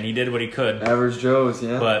 and he did what he could. Average Joe's,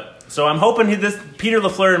 yeah. But so I'm hoping Peter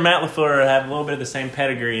LaFleur and Matt LaFleur have a little bit of the same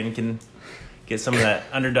pedigree and can get some of that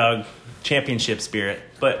underdog championship spirit.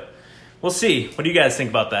 But we'll see. What do you guys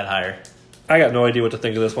think about that hire? I got no idea what to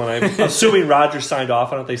think of this one. I'm assuming Rodgers signed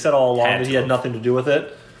off on it. They said all along that he had nothing to do with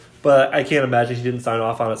it, but I can't imagine he didn't sign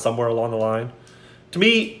off on it somewhere along the line. To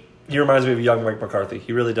me, he reminds me of a young Mike McCarthy.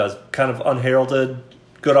 He really does. Kind of unheralded,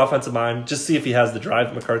 good offensive mind. Just see if he has the drive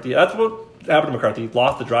of McCarthy. That's what happened to McCarthy. He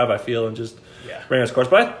lost the drive, I feel, and just ran his course.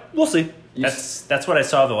 But we'll see. That's what I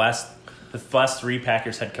saw. The last 3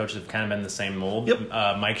 Packers head coaches have kind of been the same mold. Yep.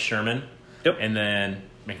 Mike Sherman. Yep. And then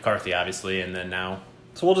McCarthy, obviously, and then now.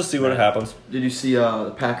 So we'll just see what happens. Did you see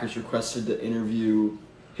the Packers requested to interview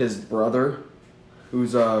his brother,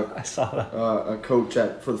 who's I saw that. A coach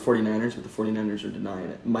for the 49ers, but the 49ers are denying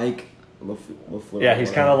it. Mike LaFleur. Yeah,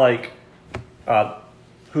 he's kind of like,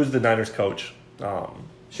 who's the Niners coach?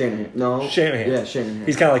 Shanahan. No. Shanahan. Yeah, Shanahan.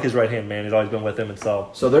 He's kind of like his right-hand man. He's always been with him, and so...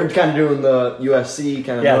 So they're kind of doing the USC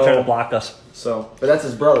kind of... Yeah, trying to block us. So, but that's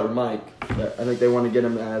his brother, Mike. I think they want to get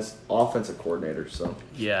him as offensive coordinator, so...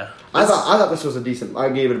 Yeah. I thought this was a decent... I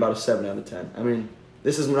gave it about a 7 out of 10. I mean,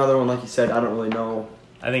 this is another one, like you said, I don't really know.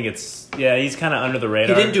 I think it's... Yeah, he's kind of under the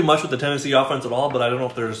radar. He didn't do much with the Tennessee offense at all, but I don't know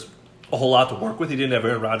if there's a whole lot to work with. He didn't have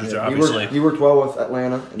Aaron Rodgers there, obviously. He worked well with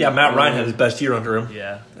Atlanta. Yeah, Matt Ryan had his best year under him.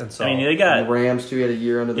 Yeah. And so, I mean, they got... the Rams, too. He had a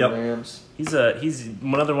year under the Rams. He's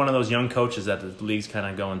another one of those young coaches that the league's kind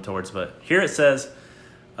of going towards. But here it says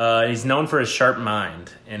he's known for his sharp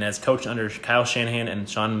mind and has coached under Kyle Shanahan and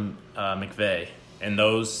Sean McVay. And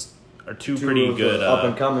those are two pretty good... up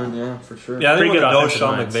and coming, yeah, for sure. Yeah, I think pretty good know offensive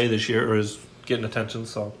Sean minds. McVay this year is getting attention,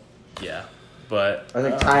 so... Yeah, but... I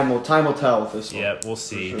think time will tell with this one. Yeah, we'll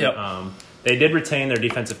see. Sure. Yep. They did retain their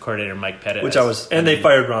defensive coordinator, Mike Pettit. And they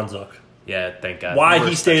fired Ron Zook. Yeah, thank God. Why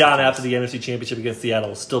he stayed on after the NFC Championship against Seattle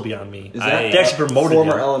will still be on me. Is that they actually promoted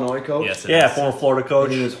former him. Illinois coach? Yes, Yeah, former Florida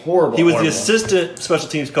coach. He was horrible. He was the assistant special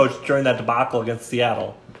teams coach during that debacle against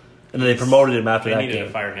Seattle. And then they promoted him after that They needed game.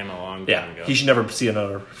 to fire him a long time Yeah, ago. he should never see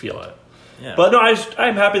another field. Yeah. But no,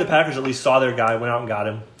 I'm happy the Packers at least saw their guy, went out and got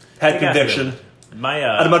him. Had conviction.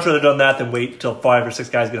 I'd much rather done that than wait till 5 or 6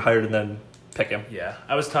 guys get hired and then pick him. Yeah,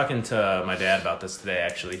 I was talking to my dad about this today.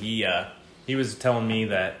 Actually, he was telling me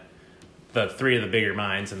that the 3 of the bigger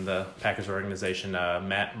minds in the Packers organization,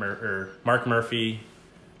 Mark Murphy,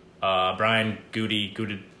 Brian Goody,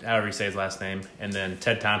 however you say his last name, and then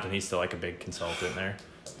Ted Thompson. He's still like a big consultant there.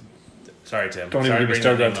 Sorry, Tim. Don't even get me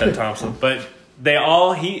started on Ted Thompson. But they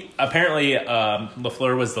all apparently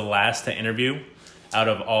LaFleur was the last to interview out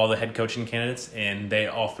of all the head coaching candidates, and they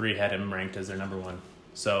all 3 had him ranked as their number 1.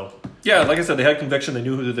 So yeah, like I said, they had conviction. They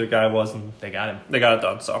knew who their guy was, and they got him. They got it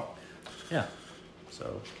done. So yeah.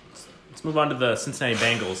 So let's move on to the Cincinnati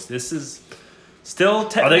Bengals. This is still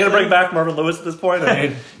are they going to bring back Marvin Lewis at this point? I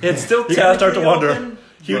mean, it's still you got to start to wonder. Open,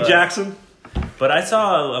 Hugh Jackson. But I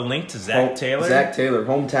saw a link to Zach Taylor. Zach Tayller,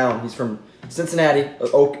 hometown. He's from Cincinnati.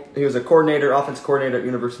 He was a coordinator, offensive coordinator at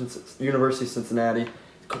University of Cincinnati.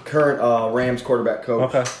 Current Rams quarterback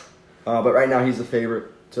coach. Okay. But right now he's the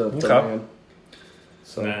favorite to land.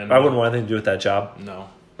 So I wouldn't want anything to do with that job. No.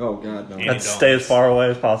 Oh God, no. Let's stay as far away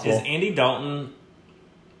as possible. Is Andy Dalton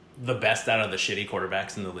the best out of the shitty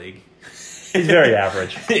quarterbacks in the league? He's very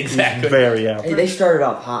average. Exactly. He's very average. Hey, they started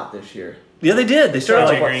off hot this year. Yeah, they did. They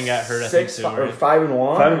started AJ Green got hurt. 6 I think, or 5-1.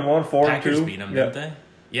 5-1, 4-2. Packers beat them, didn't they?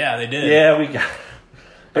 Yeah, they did. Yeah, we got.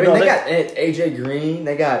 I mean, they got AJ Green.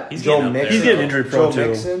 They got Joe Mixon. He's getting injury prone too.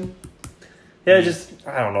 Mixon. Yeah,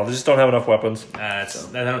 I don't know. They just don't have enough weapons.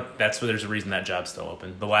 That's where there's a reason that job's still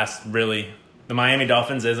open. The Miami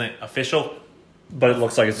Dolphins isn't official, but it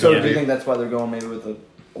looks like it's. So do you think that's why they're going maybe with a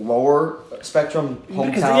lower spectrum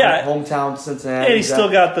hometown Cincinnati? Yeah, he's still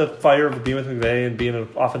got the fire of being with McVay and being an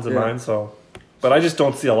offensive mind. So, but I just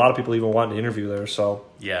don't see a lot of people even wanting to interview there. So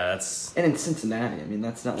yeah, that's and in Cincinnati. I mean,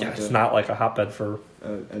 that's not like it's not like a hotbed for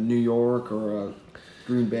a New York or a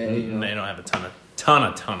Green Bay. They don't have a ton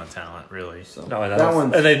of talent, really. So no, that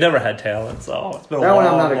one, and they've never had talent. So it's been that one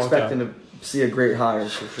I'm not expecting to see a great hire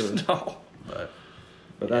for sure. No,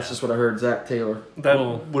 but that's just what I heard. Zach Taylor. That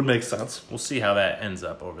would make sense. We'll see how that ends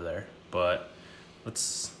up over there. But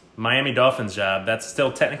Miami Dolphins job. That's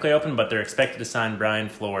still technically open, but they're expected to sign Brian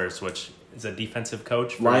Flores, which is a defensive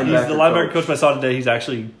coach. He's the linebacker coach I saw today. He's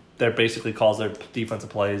actually basically calls their defensive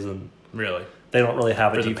plays and really. They don't really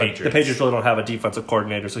have a defense. The Patriots really don't have a defensive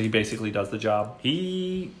coordinator, so he basically does the job.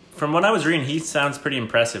 From what I was reading, he sounds pretty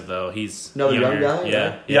impressive, though. He's another younger. young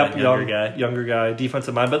guy. Yeah, younger guy,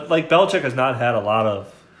 defensive mind. But like Belichick has not had a lot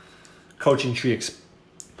of coaching tree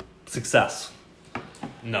success.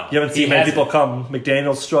 No, you haven't seen many people come.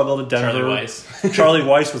 McDaniels struggled at Denver. Charlie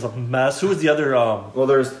Weiss was a mess. Who was the other? Well,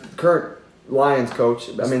 there's current Lions coach.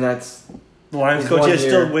 I mean, that's the Lions coach. Yeah,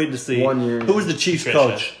 still waiting to see. 1 year. Who was the Chiefs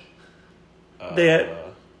coach? They had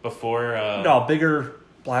bigger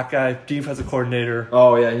black guy, defensive coordinator.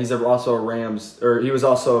 Oh yeah, he's also a Rams, or he was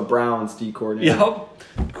also a Browns D coordinator. Yep.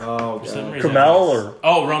 Oh, Crennel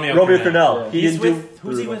Romeo Crennel. Yeah.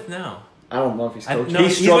 Who's he with now? I don't know if he's coaching.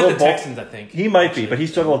 He's with the Texans, I think. He might be, but he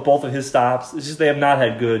struggled with both of his stops. It's just they have not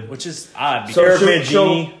had good. Which is odd. So Eric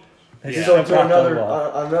Mangini.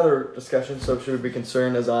 Another discussion. So should we be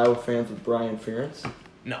concerned as Iowa fans with Brian Ferentz?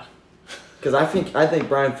 No, because I think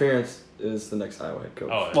Brian Ferentz is the next Iowa head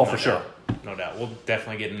coach. Oh, for sure. No doubt. We'll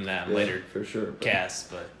definitely get into that later. For sure.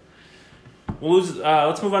 Cast, but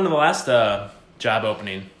let's move on to the last job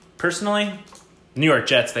opening. Personally, New York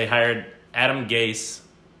Jets, they hired Adam Gase,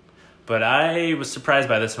 But I was surprised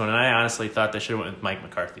by this one, and I honestly thought they should have went with Mike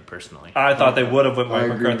McCarthy, personally. I thought they would have went with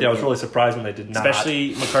Mike McCarthy. I was really surprised when they did not.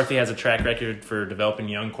 Especially McCarthy has a track record for developing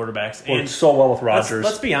young quarterbacks. Worked so well with Rodgers.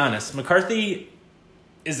 Let's be honest. McCarthy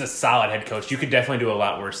is a solid head coach. You could definitely do a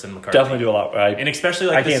lot worse than McCarthy. Definitely do a lot. And especially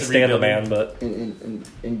like I can't stand the man, but... And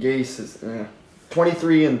Gase is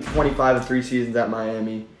 23 and 25 in 3 seasons at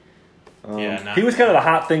Miami. He was kind of the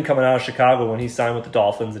hot thing coming out of Chicago when he signed with the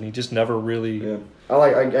Dolphins, and he just never really... Yeah.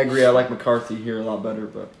 I agree. I like McCarthy here a lot better,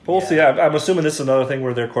 but we'll see. I'm assuming this is another thing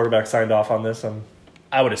where their quarterback signed off on this.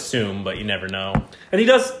 I would assume, but you never know. And he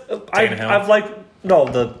does. I've liked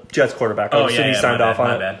the Jets quarterback. He signed off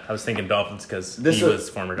on it. Bad. I was thinking Dolphins because he was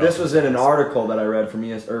former Dolphins. This was in an article that I read from I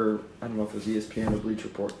don't know if it was ESPN or Bleacher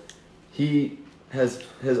Report. He has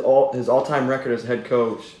his all-time record as head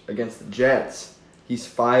coach against the Jets. He's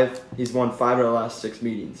won 5 of the last 6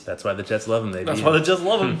 meetings. That's why the Jets love him. That's why the Jets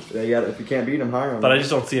love him. If you can't beat him, hire him. But I just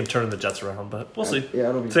don't see him turning the Jets around. But we'll see.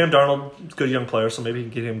 Yeah, Sam Darnold, good young player, so maybe he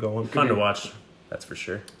can get him going. Fun to watch. That's for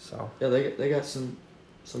sure. So yeah, they got some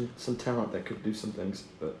talent that could do some things,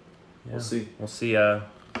 but we'll see. We'll see. I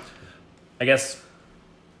guess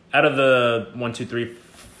out of the 1, 2, 3,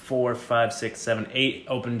 4, 5, 6, 7, 8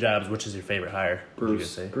 open jobs, which is your favorite hire?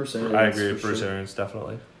 Bruce Arians. I agree with Bruce Arians,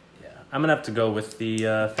 definitely. I'm going to have to go with the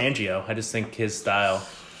Fangio. I just think his style.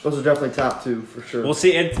 Those are definitely top 2 for sure. We'll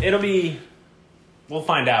see. It'll be... We'll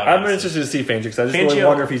find out. I'm interested to see Fangio because I just really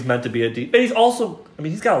wonder if he's meant to be a deep. But he's also...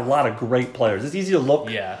 he's got a lot of great players. It's easy to look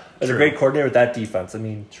as a great coordinator with that defense.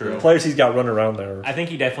 The players he's got running around there. I think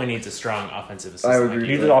he definitely needs a strong offensive assistant. I would agree.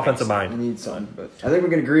 He needs an offensive mind. He needs some. But I think we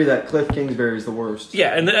can agree that Cliff Kingsbury is the worst.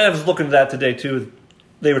 Yeah, and I was looking at that today, too.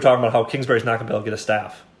 They were talking about how Kingsbury's not going to be able to get a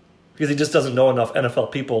staff because he just doesn't know enough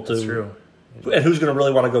NFL people to... That's true. And who's going to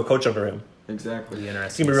really want to go coach under him? Exactly. It's going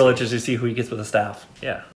to be really interesting to see who he gets with the staff.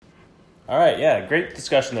 Yeah. All right, great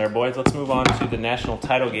discussion there, boys. Let's move on to the national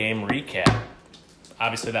title game recap.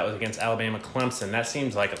 Obviously, that was against Alabama-Clemson. That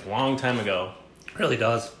seems like a long time ago. It really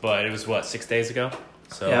does. But it was, 6 days ago?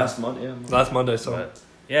 So last Monday. Last Monday, so. But,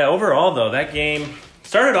 overall, though, that game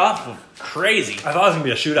started off crazy. I thought it was going to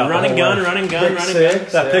be a shootout. Running gun.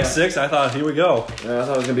 That pick six, I thought, here we go. Yeah, I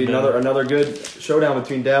thought it was going to be another good showdown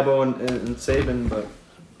between Dabo and Saban, but...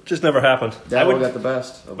 Just never happened. Dabo got the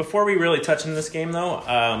best. Before we really touch into this game,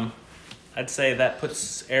 though, I'd say that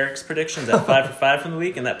puts Eric's predictions at 5 for 5 from the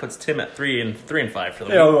week, and that puts Tim at 3 and 5 for the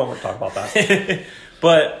week. Yeah, we won't talk about that.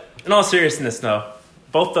 But in all seriousness, though,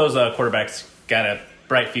 both those quarterbacks got a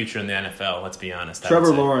bright future in the NFL. Let's be honest.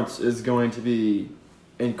 Trevor Lawrence is going to be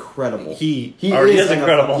incredible. He is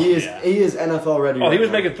incredible. He is NFL ready. He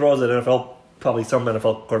was making throws that probably some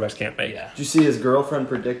NFL quarterbacks can't make. Yeah. Did you see his girlfriend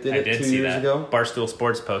predicted it 2 years ago? Barstool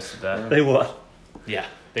Sports posted that. They what? Yeah.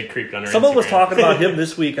 They creeped under Someone Instagram. was talking about him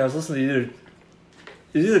this week. I was listening to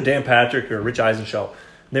either Dan Patrick or Rich Eisen show. And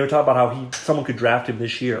they were talking about how someone could draft him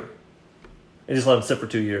this year and just let him sit for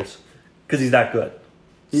 2 years because he's that good.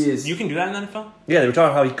 He is. You can do that in the NFL? Yeah, they were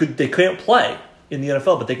talking about how they couldn't play in the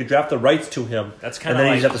NFL, but they could draft the rights to him. That's kind of and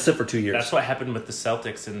then like, he'd have to sit for 2 years. That's what happened with the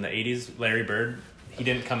Celtics in the 80s. Larry Bird, he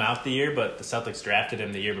didn't come out the year, but the Celtics drafted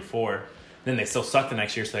him the year before. Then they still sucked the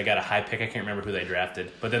next year, so they got a high pick. I can't remember who they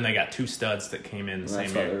drafted. But then they got 2 studs that came in the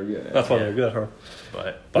same year. That's why they were good, huh?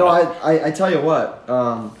 But no, I tell you what,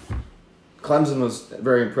 Clemson was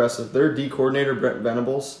very impressive. Their D coordinator, Brent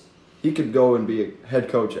Venables, he could go and be a head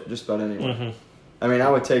coach at just about anywhere. Mm-hmm. I mean, I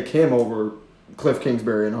would take him over Cliff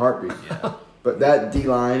Kingsbury in a heartbeat. Yeah. But that D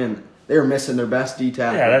line, and they were missing their best D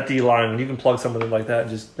tackle. Yeah, that D line, when you can plug something like that and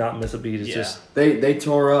just not miss a beat, it's just... They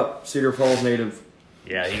tore up Cedar Falls native.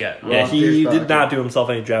 Yeah, he did not do himself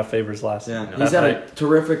any draft favors last year. Yeah, he's had a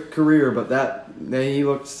terrific career, but him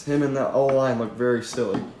and the O-line looked very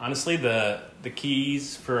silly. Honestly, the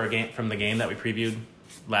keys for a game from the game that we previewed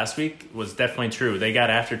last week was definitely true. They got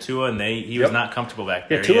after Tua, and he was not comfortable back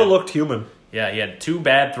there. Yeah, Tua looked human. Yeah, he had 2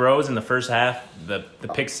 bad throws in the first half. The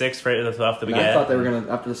pick six right off the beginning. I thought they were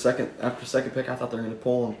gonna after second pick. I thought they were gonna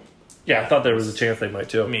pull him. Yeah, I thought there was a chance they might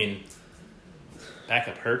too. I mean,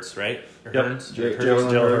 backup Hurts, right? Or yep.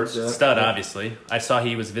 Jalen Hurts. Yeah. Stud, obviously. I saw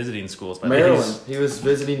he was visiting schools. By Maryland. He was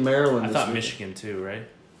visiting Maryland. I thought Michigan too, right?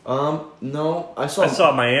 No, I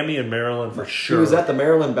saw Miami and Maryland for sure. He was at the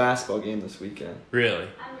Maryland basketball game this weekend. Really?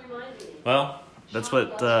 Well, that's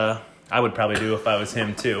what I would probably do if I was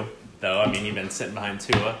him too. Though, I mean, you've been sitting behind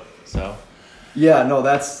Tua, so. Yeah, no,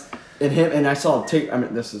 that's in him. And I saw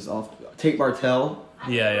this is off. Tate Martell.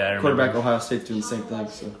 Yeah, I remember. Quarterback Ohio State's doing the same thing.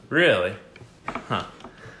 So. Really? Huh.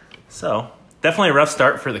 So, definitely a rough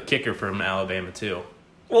start for the kicker from Alabama too.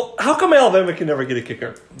 Well, how come Alabama can never get a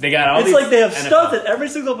kicker? They got all It's these like they have NFL studs at every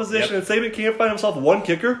single position, and Saban can't find himself one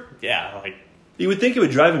kicker? Yeah, like... You would think it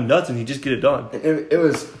would drive him nuts and he'd just get it done. It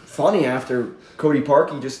was funny after Cody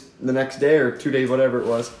Parkey just the next day or 2 days, whatever it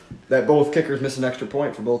was, that both kickers missed an extra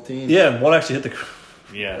point for both teams. Yeah, and one actually hit the...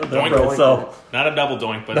 Yeah, doink. So, not a double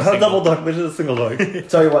doink, but not a double doink, but just a single doink.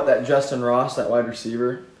 Tell you what, that Justin Ross, that wide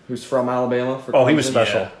receiver, who's from Alabama. For Clemson, he was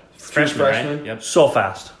special. Yeah. Freshman. Right? Yep. So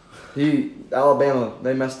fast. Alabama,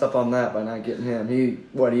 they messed up on that by not getting him. He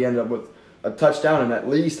ended up with a touchdown and at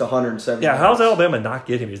least 170 Yeah, how's Alabama not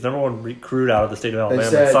getting him? He's number one recruit out of the state of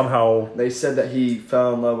Alabama. Somehow they said that he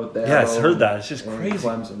fell in love with Dabo. Yeah, I heard that. It's just crazy.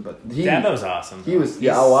 Clemson, but Dabo's awesome. He was.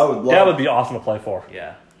 I would love. That would be awesome to play for.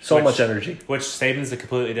 Yeah. So much energy. Which Saban's a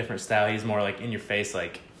completely different style. He's more like in your face,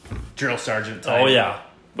 like drill sergeant type. Oh yeah.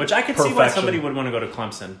 Which I could see why somebody would want to go to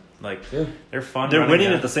Clemson. Like they're fun. They're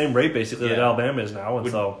winning at the same rate basically that Alabama is now, and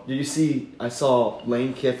so. Did you see? I saw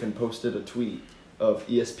Lane Kiffin posted a tweet of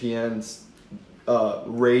ESPN's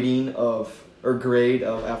rating of or grade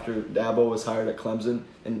of after Dabo was hired at Clemson,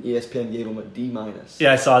 and ESPN gave him a D-.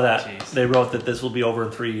 Yeah, I saw that. Jeez. They wrote that this will be over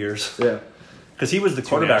in 3 years. Yeah. Because he was the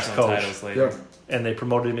quarterback's coach. Yeah. And they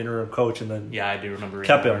promoted him interim coach, and then I do remember reading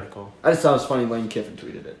kept the him. article. I just thought it was funny Lane Kiffin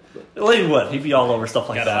tweeted it. But. Lane would. He'd be all over stuff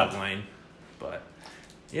like Gotta that. love Lane. But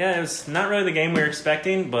yeah, it was not really the game we were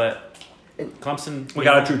expecting, but Clemson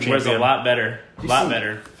got a true champion. Was a lot better.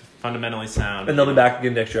 Fundamentally sound. And they'll be back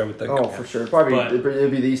again next year, I would think. Oh, for sure. Probably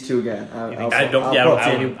it'd be these two again.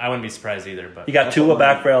 I wouldn't be surprised either. But you got Tua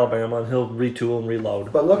back for Alabama, and he'll retool and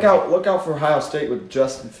reload. But look out for Ohio State with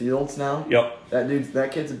Justin Fields now. Yep.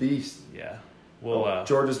 That kid's a beast. Yeah. Well,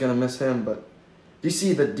 Georgia's gonna miss him, but do you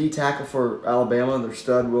see the D tackle for Alabama? Their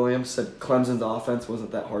stud Williams said Clemson's offense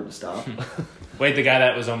wasn't that hard to stop. Wait, the guy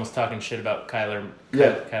that was almost talking shit about Kyler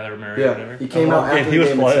Murray or whatever. He came out after he the was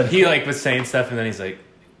game. playing. He was saying stuff, and then he's like,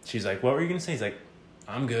 she's like, "What were you gonna say?" He's like,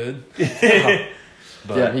 "I'm good."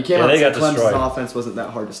 But, he came out and said Clemson's destroyed. offense wasn't that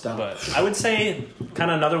hard to stop. But I would say kind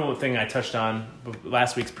of another thing I touched on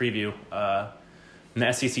last week's preview in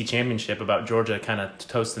the SEC championship about Georgia kind of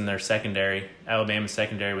toasting their secondary. Alabama's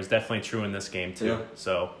secondary was definitely true in this game too. Yeah.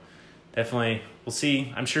 So definitely, we'll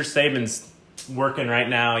see. I'm sure Saban's working right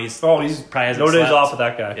now. He's probably hasn't no days slept. off with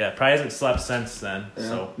that guy. Yeah, probably hasn't slept since then. Yeah.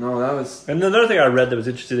 So no, that was. And another thing I read that was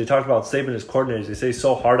interesting. They talked about Saban as coordinators. They say he's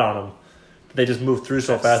so hard on him. They just moved through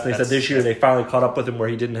so fast. And they said this year they finally caught up with him where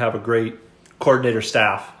he didn't have a great coordinator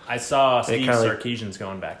staff. I saw Steve Sarkisian's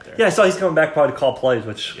going back there. Yeah, I saw he's coming back probably to call plays,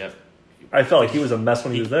 which I felt like he was a mess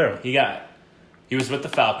when he was there. He was with the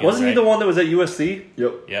Falcons. Wasn't he the one that was at USC?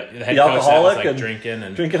 Yep. The head alcoholic coach that was,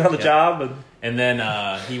 and drinking on the job. And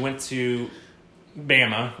then he went to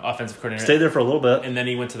Bama, offensive coordinator. Stayed there for a little bit. And then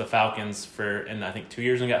he went to the Falcons for, I think, 2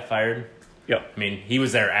 years and got fired. Yep. I mean, he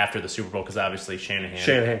was there after the Super Bowl because obviously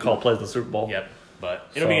Shanahan called plays in the Super Bowl. Yep. But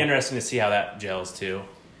it'll be interesting to see how that gels too.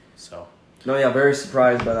 So. No, very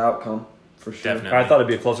surprised by the outcome for sure. Definitely. I thought it'd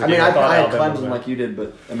be a closer game. I had Clemson like you did,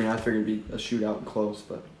 but I figured it'd be a shootout and close.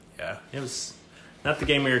 But yeah, it was not the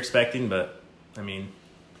game we were expecting, but I mean,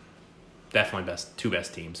 definitely two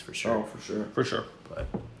best teams for sure. Oh, for sure. But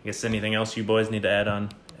I guess anything else you boys need to add on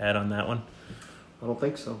that one? I don't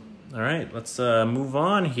think so. All right, let's move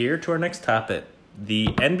on here to our next topic. The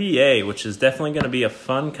NBA, which is definitely going to be a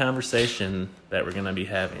fun conversation that we're going to be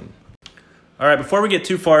having. All right, before we get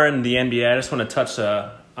too far into the NBA, I just want to touch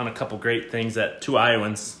on a couple great things that two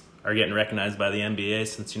Iowans are getting recognized by the NBA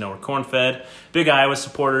since, we're corn-fed. Big Iowa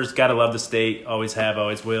supporters, got to love the state, always have,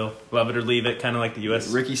 always will. Love it or leave it, kind of like the U.S.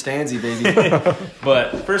 Ricky Stanzi, baby.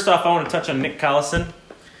 But first off, I want to touch on Nick Collison.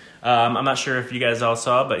 I'm not sure if you guys all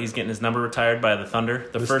saw, but he's getting his number retired by the Thunder.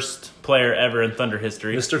 The first player ever in Thunder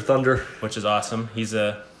history. Mr. Thunder. Which is awesome. He's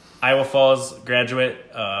a Iowa Falls graduate,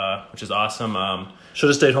 which is awesome. Should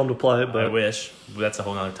have stayed home to play it, but I wish. That's a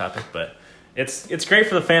whole other topic. But it's great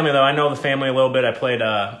for the family, though. I know the family a little bit. I played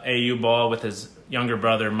AAU ball with his younger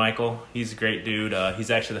brother, Michael. He's a great dude.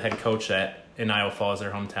 He's actually the head coach in Iowa Falls,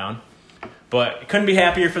 their hometown. But couldn't be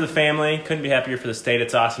happier for the family. Couldn't be happier for the state.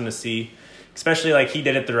 It's awesome to see. Especially he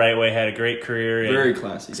did it the right way, had a great career. Very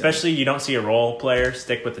classy. Especially you don't see a role player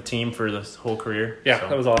stick with the team for this whole career. Yeah,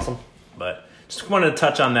 that was awesome. But just wanted to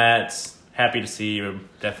touch on that. It's happy to see. I'm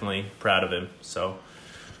definitely proud of him. So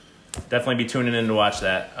definitely be tuning in to watch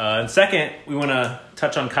that. And second, we want to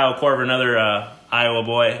touch on Kyle Korver, another Iowa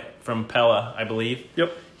boy from Pella, I believe.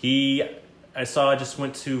 Yep. I saw just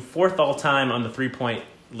went to 4th all-time on the three-point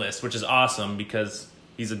list, which is awesome because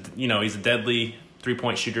he's a deadly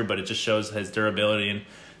three-point shooter, but it just shows his durability and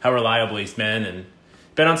how reliable he's been. And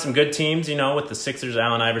been on some good teams, with the Sixers,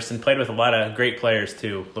 Allen Iverson. Played with a lot of great players,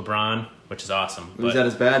 too. LeBron, which is awesome. He's had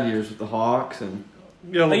his bad years with the Hawks. And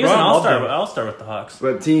he was an all-star with the Hawks.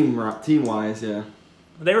 But team-wise, yeah.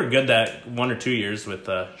 They were good that 1 or 2 years with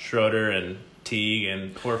Schroeder and Teague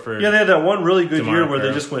and Horford. Yeah, they had that one really good year where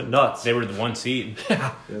they just went nuts. They were the 1 seed.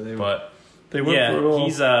 Yeah, they went for it all.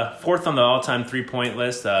 He's fourth on the all-time 3-point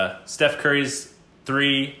list. Steph Curry's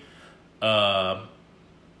 3.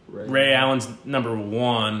 Ray Allen's number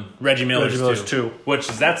 1. Reggie Miller's 2.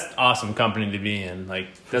 That's awesome company to be in. Like,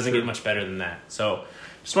 doesn't get much better than that. So,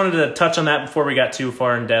 just wanted to touch on that before we got too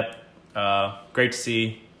far in depth. Great to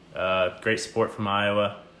see. Great support from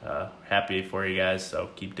Iowa. Happy for you guys, so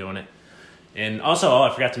keep doing it. And also,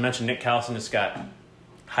 I forgot to mention, Nick Collison just got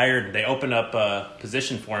hired. They opened up a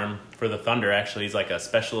position for him for the Thunder, actually. He's like a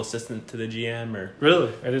special assistant to the GM. Really?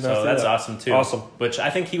 I didn't know. So that's awesome, too. Awesome. Which I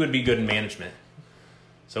think he would be good in management.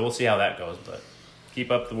 So we'll see how that goes, but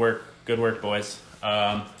keep up the work. Good work, boys.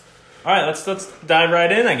 All right, let's dive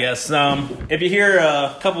right in, I guess. If you hear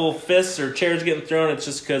a couple fists or chairs getting thrown, it's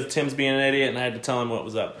just because Tim's being an idiot and I had to tell him what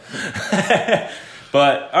was up.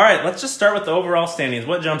 But, all right, let's just start with the overall standings.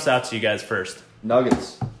 What jumps out to you guys first?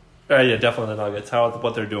 Nuggets. Yeah, definitely the Nuggets.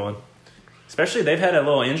 What they're doing. Especially they've had a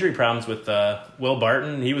little injury problems with Will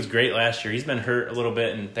Barton. He was great last year. He's been hurt a little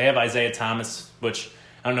bit, and they have Isaiah Thomas, which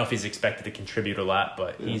I don't know if he's expected to contribute a lot,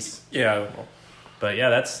 but he's... Yeah, I don't know. But, yeah,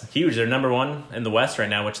 that's huge. They're number 1 in the West right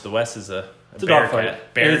now, which the West is a Bearcat.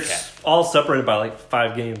 It's all separated by,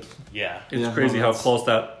 5 games. Yeah. It's crazy how close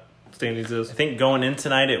that standings is. I think going in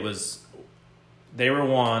tonight, they were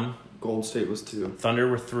 1. Golden State was 2. Thunder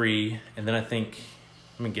were 3. And then I think...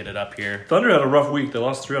 Let me get it up here. Thunder had a rough week. They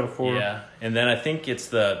lost 3 out of 4. Yeah. And then I think it's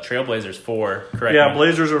the Trailblazers 4. Correct Yeah, me.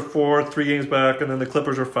 Blazers are 4, 3 games back, and then the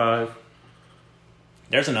Clippers are 5.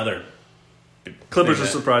 There's another. Clippers are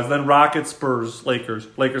surprised. Then Rockets, Spurs, Lakers.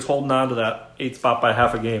 Lakers holding on to that 8th spot by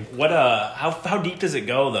half a game. What? How deep does it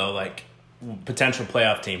go though? Like potential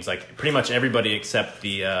playoff teams, like pretty much everybody except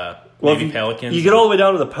the maybe Pelicans. You get all the way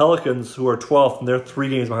down to the Pelicans, who are 12th, and they're 3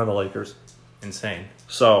 games behind the Lakers. Insane.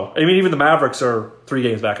 So I mean, even the Mavericks are 3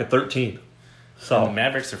 games back at 13. So and the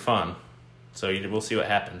Mavericks are fun. So we'll see what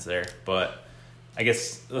happens there, but. I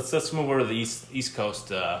guess let's move over to the East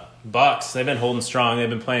Coast. Bucks, they've been holding strong. They've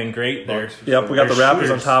been playing great. We got the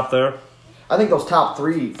Raptors on top there. I think those top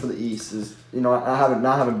 3 for the East is, not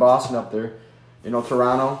having Boston up there.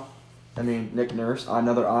 Toronto. I mean, Nick Nurse,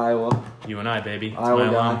 another Iowa. UNI, baby. It's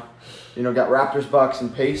Iowa guy. Got Raptors, Bucks,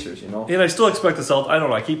 and Pacers. And I still expect the Celtics. I don't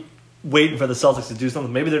know. I keep waiting for the Celtics to do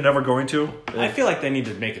something. Maybe they're never going to. I feel like they need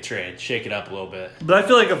to make a trade, shake it up a little bit. But I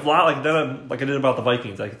feel like like I did about the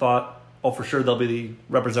Vikings. I thought. Oh, for sure they'll be the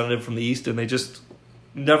representative from the East, and they just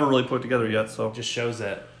never really put it together yet. So just shows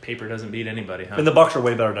that paper doesn't beat anybody, huh? And the Bucks are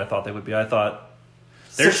way better than I thought they would be. I thought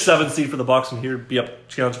they're 6-7 seed for the Bucks, and here be up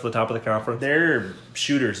challenge for the top of the conference. Their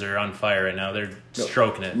shooters are on fire right now. They're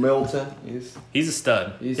stroking it. Middleton, he's a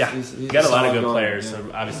stud. He's got a lot of good players.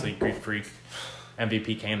 So obviously, Greek Freak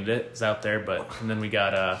MVP candidate is out there, and then we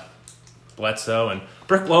got Bledsoe and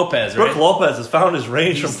Brook Lopez. Right? Brook Lopez has found his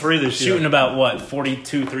range from 3 this year. Shooting about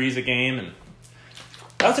 42 threes a game, and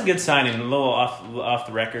that was a good signing. A little off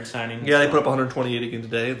the record signing. Yeah, they put up 128 again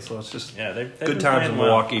today, and so it's just they've good times in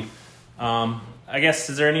Milwaukee. I guess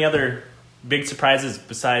is there any other big surprises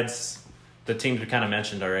besides the teams we kind of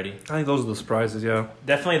mentioned already? I think those are the surprises. Yeah,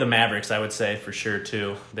 definitely the Mavericks. I would say for sure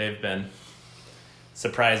too. They've been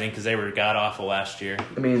surprising because they were god awful last year.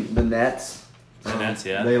 I mean the Nets. The Nets,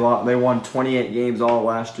 yeah. They won 28 games all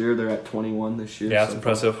last year. They're at 21 this year. Yeah, it's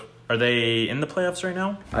impressive. Are they in the playoffs right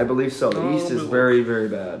now? I believe so. The East is very, very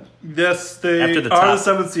bad. Yes, they are the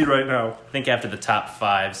 7th seed right now. I think after the top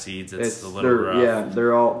 5 seeds, it's a little rough. Yeah,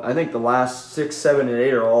 they're all. I think the last 6, 7, and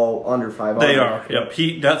 8 are all under 500. They are. Yep.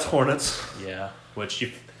 Heat, Nets, Hornets. Yeah, which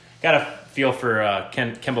you've got to feel for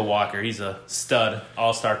Kemba Walker. He's a stud,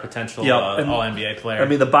 all-star potential, all-NBA player. I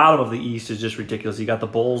mean, the bottom of the East is just ridiculous. You got the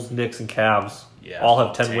Bulls, Knicks, and Cavs. Yeah, all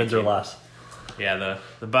have 10 wins or less. Yeah,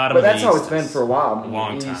 the bottom of the East. But that's how it's been for a while.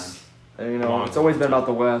 Long time. It's always been about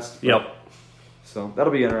the West. Yep. So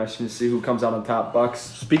that'll be interesting to see who comes out on top. Bucks.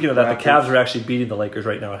 Speaking of that, the Cavs are actually beating the Lakers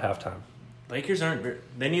right now at halftime. Lakers aren't.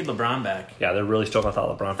 They need LeBron back. Yeah, they're really struggling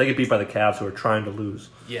without LeBron. If they get beat by the Cavs, who are trying to lose.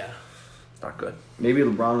 Yeah. It's not good. Maybe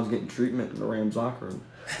LeBron was getting treatment in the Rams locker room.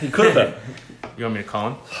 He could have been. You want me to call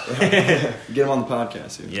him? Get him on the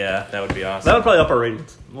podcast here. Yeah, that would be awesome. That would probably up our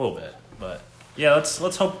ratings a little bit, but yeah, let's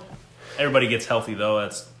hope everybody gets healthy though.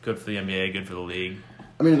 That's good for the NBA, good for the league.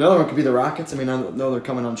 I mean, another one could be the Rockets. I mean, I know they're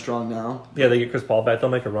coming on strong now. Yeah, they get Chris Paul back. They'll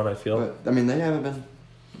make a run, I feel. But I mean, they haven't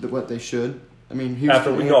been what they should. I mean, Houston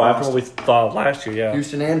after what we thought last year, yeah.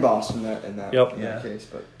 Houston and Boston in that case,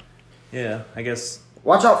 but yeah, I guess.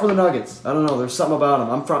 Watch out for the Nuggets. I don't know. There's something about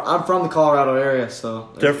them. I'm from the Colorado area, so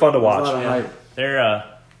they're fun to watch. A lot of hype.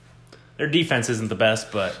 Their defense isn't the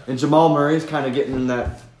best, but and Jamal Murray's kind of getting in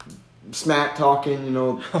that smack talking,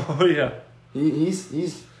 Oh yeah.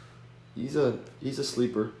 He's a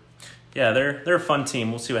sleeper. Yeah, they're a fun team.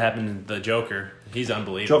 We'll see what happens to the Joker. He's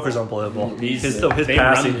unbelievable. Joker's unbelievable. His they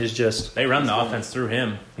passing is just... They run the offense through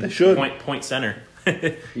him. They should. Point center.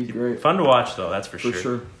 He's great. Fun to watch, though, that's for sure. For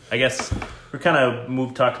sure. I guess we're kind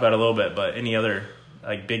of talked about it a little bit, but any other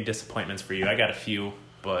big disappointments for you? I got a few,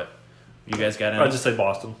 but you guys got any? I'd just say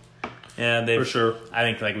Boston. Yeah, for sure. I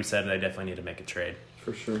think, like we said, they definitely need to make a trade.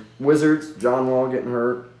 For sure. Wizards, John Wall getting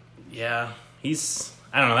hurt. Yeah,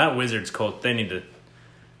 I don't know, that Wizards coach, they need to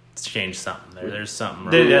change something there. There's something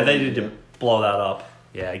wrong. They need to blow that up.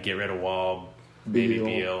 Yeah, get rid of Wall, maybe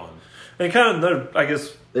Beal. And kind of, I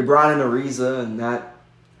guess... They brought in Ariza, and that...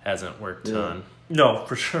 hasn't worked a ton. No,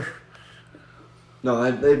 for sure.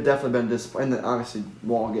 No, they've definitely been disappointed. And obviously,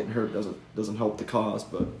 Wall getting hurt doesn't help the cause,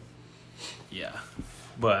 but... Yeah.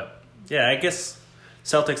 But, yeah, I guess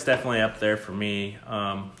Celtics definitely up there for me.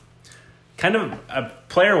 Kind of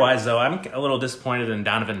player-wise, though, I'm a little disappointed in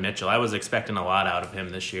Donovan Mitchell. I was expecting a lot out of him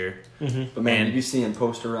this year. Mm-hmm. But, man, did you see him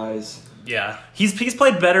posterize? Yeah. He's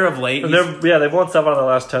played better of late. And they've won 7 out of the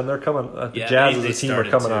last 10. They're coming. The Jazz as a team are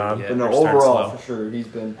coming on. Yeah, but no, overall, for sure, he's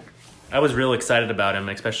been... I was real excited about him,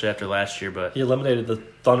 especially after last year. But he eliminated the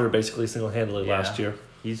Thunder basically single-handedly last year.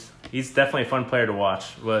 He's definitely a fun player to watch.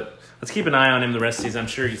 But let's keep an eye on him the rest of the season. I'm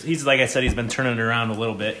sure he's like I said, he's been turning it around a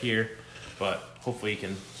little bit here. But hopefully he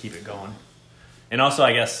can keep it going. And also,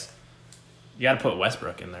 I guess, you got to put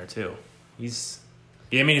Westbrook in there, too. He's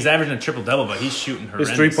averaging a triple-double, but he's shooting horrendous.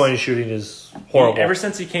 His three-point shooting is horrible. Ever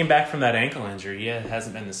since he came back from that ankle injury, he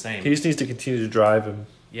hasn't been the same. He just needs to continue to drive and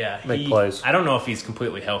make plays. I don't know if he's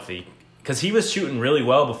completely healthy, because he was shooting really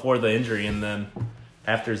well before the injury, and then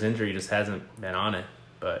after his injury, he just hasn't been on it.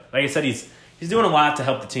 But like I said, he's doing a lot to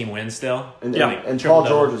help the team win still. And Paul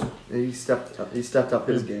George, he stepped up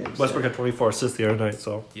his game. Westbrook had 24 assists the other night,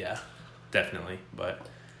 so... Yeah. Definitely, but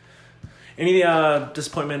any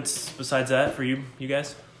disappointments besides that for you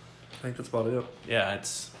guys? I think that's about it. Yeah,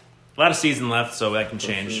 it's a lot of season left, so that can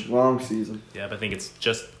change. Long season. Yeah, but I think it's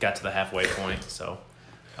just got to the halfway point. So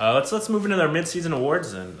let's move into our midseason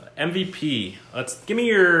awards and MVP. Give me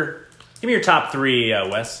your top 3,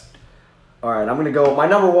 Wes. All right, I'm gonna go. My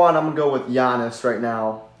number 1, I'm gonna go with Giannis right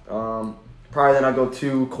now. Probably then I'll go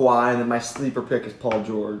 2, Kawhi, and then my sleeper pick is Paul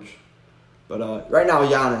George. But right now,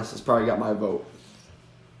 Giannis has probably got my vote.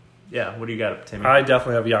 Yeah, what do you got, Timmy? I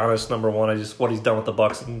definitely have Giannis number 1. What he's done with the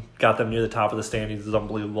Bucks and got them near the top of the standings is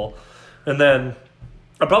unbelievable. And then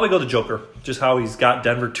I'd probably go the Joker, just how he's got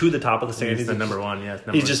Denver to the top of the standings. He's the number 1, yeah.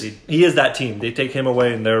 He is that team. They take him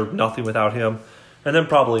away, and they're nothing without him. And then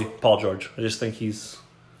probably Paul George. I just think he's,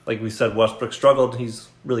 like we said, Westbrook struggled. He's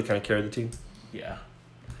really kind of carried the team. Yeah.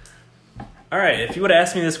 All right, if you would have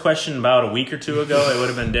asked me this question about a week or 2 ago, it would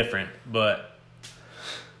have been different. But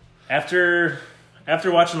after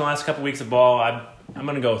watching the last couple weeks of ball, I'm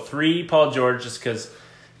going to go 3 Paul George just because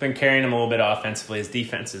I've been carrying him a little bit offensively. His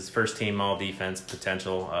defense is first-team all-defense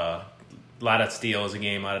potential. A lot of steals a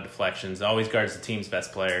game, a lot of deflections. Always guards the team's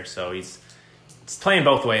best player, so he's playing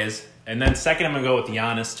both ways. And then second, I'm going to go with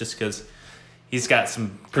Giannis just because he's got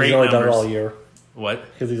some great numbers. He's only done it all year. What?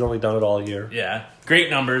 Because he's only done it all year. Yeah, great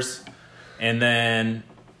numbers. And then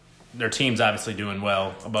their team's obviously doing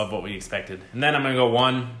well, above what we expected. And then I'm going to go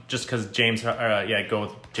 1 just because go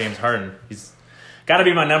with James Harden. He's got to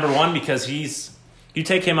be my number 1 because you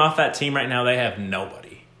take him off that team right now, they have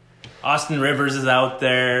nobody. Austin Rivers is out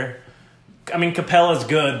there. I mean, Capella's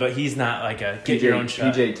good, but he's not like a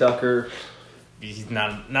get-your-own-shot. PJ Tucker. He's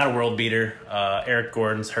not a world beater. Eric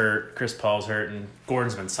Gordon's hurt. Chris Paul's hurt. And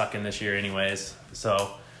Gordon's been sucking this year anyways.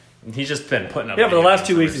 So... he's just been putting up... Yeah, for the last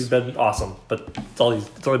 2 weeks, he's been awesome. But it's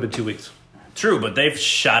only been 2 weeks. True, but they've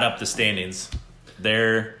shot up the standings.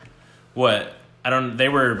 They're... what? They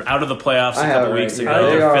were out of the playoffs a couple weeks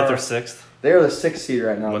ago. They're 5th or 6th. They are the 6th seed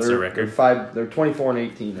right now. What's their record? They're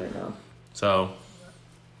 24-18 right now. So,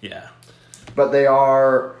 yeah. But they're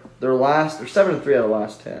 7-3 out of the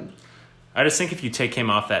last 10. I just think if you take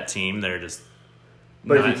him off that team, they're just...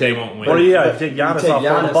 But they won't win. Well, yeah, if you take Giannis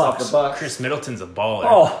off the Bucks. Chris Middleton's a baller.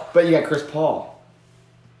 Oh, but you got Chris Paul.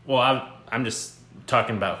 Well, I'm just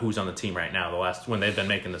talking about who's on the team right now. When they've been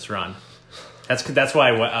making this run, that's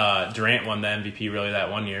why Durant won the MVP really that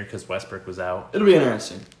one year because Westbrook was out. It'll be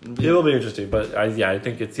interesting. It will be interesting, but I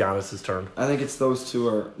think it's Giannis' turn. I think it's those two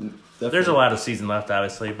are. Definitely. There's a lot of season left,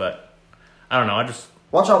 obviously, but I don't know. I just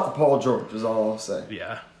watch out for Paul George. Is all I'll say.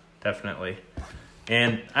 Yeah, definitely.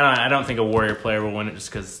 And I don't think a Warrior player will win it just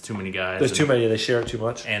because it's too many guys. There's too many. They share it too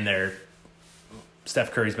much. And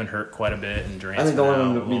Steph Curry's been hurt quite a bit, and Durant's I think the only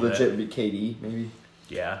one to be legit would be KD, maybe.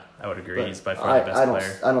 Yeah, I would agree. But he's by far the best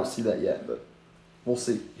player. I don't see that yet, but we'll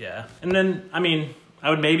see. Yeah. And then, I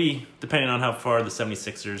would maybe, depending on how far the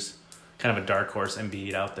 76ers, kind of a dark horse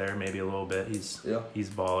Embiid out there, maybe a little bit. He's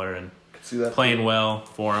baller and playing well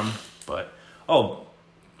for him. But,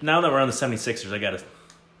 now that we're on the 76ers, I got to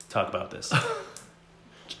talk about this.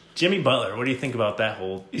 Jimmy Butler, what do you think about that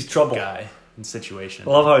whole guy and situation?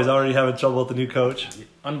 I love how he's already having trouble with the new coach.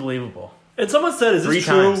 Unbelievable. And someone said, is this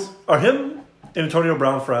true? Are him and Antonio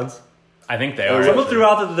Brown friends? I think they are. Someone threw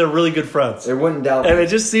out that they're really good friends. They wouldn't doubt And it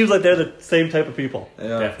just seems like they're the same type of people.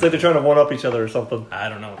 Yeah. It's like they're trying to one-up each other or something. I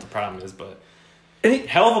don't know what the problem is, but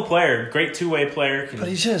hell of a player. Great two-way player. But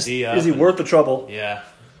he's just, is he worth the trouble? Yeah.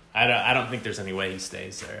 I don't think there's any way he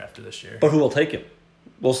stays there after this year. But who will take him?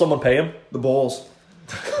 Will someone pay him? The Bulls.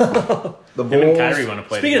 The Bulls. Him and Kyrie want to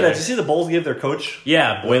play Speaking together. of that, did you see the Bulls give their coach?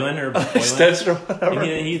 Yeah, Boylan extension or whatever.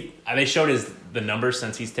 They showed the numbers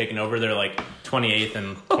since he's taken over. They're like 28th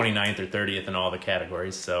and 29th or 30th in all the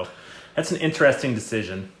categories. So that's an interesting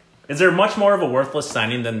decision. Is there much more of a worthless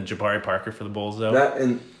signing than Jabari Parker for the Bulls, though? That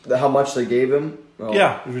and how much they gave him. Oh.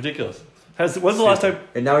 Yeah, it was ridiculous. When's the last time?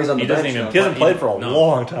 And now he's on the bench. He hasn't played for a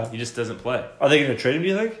long time. He just doesn't play. Are they going to trade him, do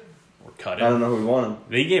you think? Or cut him? I don't know who we want him.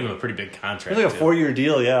 They gave him a pretty big contract. It was like a 4-year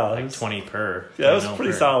deal, yeah. Like 20 per. Yeah, that was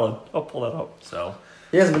pretty solid. I'll pull that up. So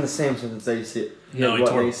he hasn't been the same since AC. He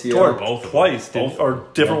tore both twice, or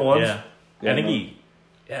different ones. Yeah, I think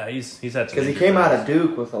he's had because he came out of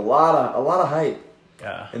Duke with a lot of hype.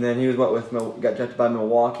 Yeah, and then he was got drafted by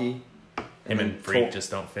Milwaukee. Him and Freak just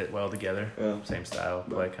don't fit well together. Yeah. Same style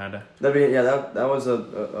play, kind of. That was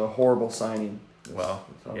a horrible signing. Well,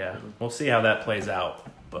 yeah, we'll see how that plays out,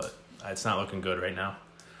 but it's not looking good right now.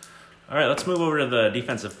 All right, let's move over to the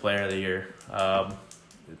defensive player of the year.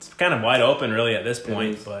 It's kind of wide open, really, at this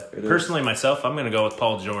point. But personally, myself, I'm going to go with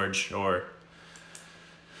Paul George, or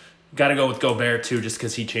got to go with Gobert too, just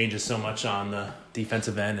because he changes so much on the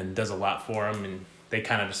defensive end and does a lot for him, and they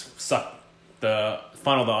kind of just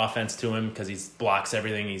funnel the offense to him because he blocks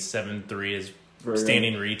everything. He's 7'3", his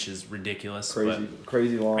standing reach is ridiculous.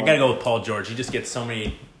 Crazy long. I got to go with Paul George. He just gets so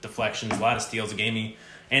many deflections, a lot of steals a game.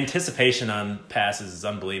 Anticipation on passes is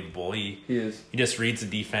unbelievable. He just reads the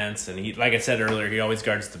defense, and he, like I said earlier, he always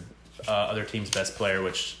guards the other team's best player,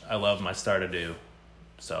 which I love my star to do.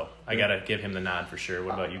 So I got to give him the nod for sure.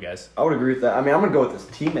 What about you guys? I would agree with that. I mean, I'm going to go with his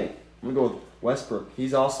teammate. I'm going to go with Westbrook.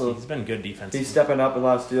 He's been good defense. He's stepping up in a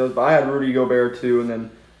lot of steals. But I had Rudy Gobert too, and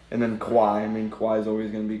then Kawhi. I mean, Kawhi's always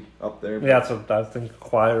going to be up there. Yeah, that's what I think.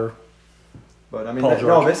 Kawhi. But I mean,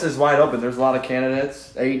 this is wide open. There's a lot of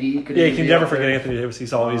candidates. AD could. Yeah, you can never forget Anthony Davis.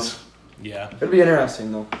 He's always. It'll be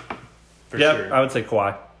interesting though. For sure. I would say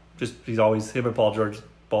Kawhi. Just he's always him and Paul George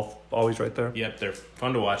both always right there. Yep, they're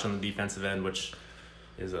fun to watch on the defensive end, which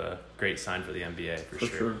is a great sign for the NBA for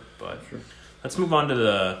sure. But let's move on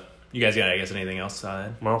to you guys got, I guess, anything else?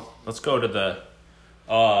 Well, let's go to the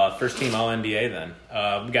first team All-NBA then.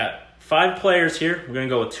 We got 5 players here. We're going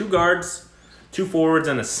to go with 2 guards, 2 forwards,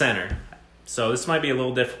 and a center. So this might be a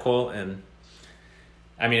little difficult. And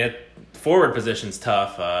I mean, forward position's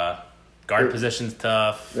tough. Guard position's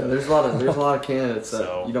tough. Yeah, there's a lot of candidates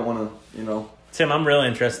that you don't want to, Tim, I'm really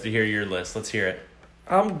interested to hear your list. Let's hear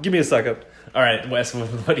it. Give me a second. All right, Wes,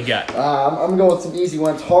 what do you got? I'm going with some easy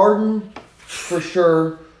ones. Harden, for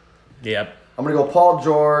sure. Yep. I'm going to go Paul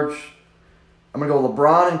George. I'm going to go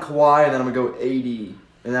LeBron and Kawhi, and then I'm going to go AD.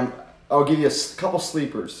 And then I'll give you a couple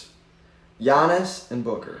sleepers. Giannis and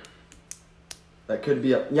Booker. That could be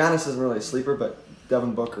Giannis isn't really a sleeper, but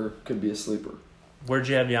Devin Booker could be a sleeper. Where'd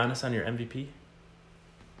you have Giannis on your MVP?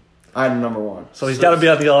 I had him number 1. So he's got to be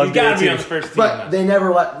on the All-NBA He's got to be on the first team. But they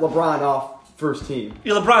never let LeBron off first team.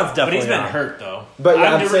 Yeah, LeBron's definitely. But he's been hurt though. But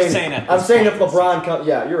yeah, I'm saying if LeBron comes,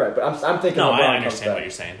 yeah, you're right. But I'm thinking LeBron I understand what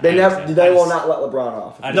you're saying. They will not let LeBron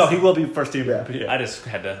off. No, he will be first team. Yeah. I just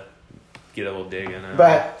had to get a little dig in.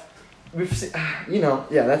 But we've seen,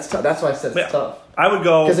 that's tough. That's why I said it's tough. I would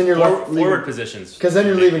go because then you're forward positions. Because then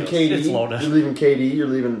you're leaving KD. It's low now. You're leaving KD. You're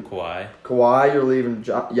leaving Kawhi. You're leaving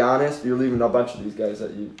Giannis. You're leaving a bunch of these guys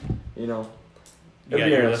that you know. You got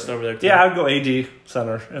your list over there too? Yeah, I'd go AD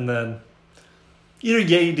center, and then either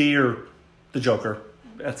AD or the Joker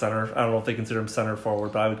at center. I don't know if they consider him center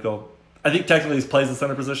forward, but I would go. I think technically he plays the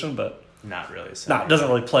center position, but not really. Center. Doesn't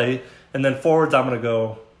really play. And then forwards, I'm going to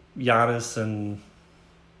go Giannis and,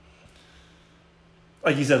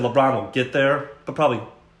 like you said, LeBron will get there, but probably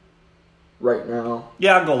right now.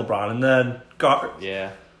 Yeah, I'll go LeBron, and then guard.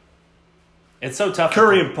 Yeah, it's so tough.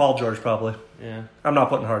 Curry and Paul George probably. Yeah, I'm not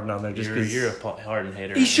putting Harden on there just because you're a Harden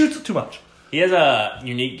hater. He shoots too much. He has a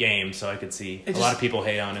unique game, so I could see a lot of people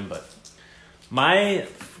hate on him. But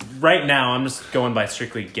right now, I'm just going by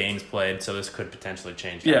strictly games played, so this could potentially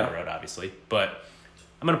change down the road, obviously. But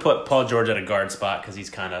I'm going to put Paul George at a guard spot because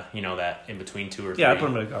he's kind of, that in between 2 or 3. Yeah, I put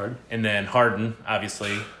him at a guard. And then Harden,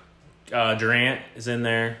 obviously. Durant is in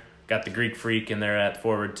there. Got the Greek Freak in there at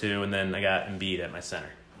forward too. And then I got Embiid at my center.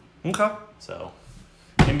 Okay. So,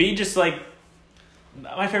 Embiid just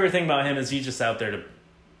my favorite thing about him is he's just out there to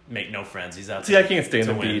make no friends. He's out there I can't stand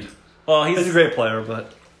Embiid. Embiid. Well, he's a great player,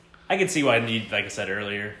 but I can see why, like I said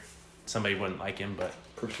earlier, somebody wouldn't like him, but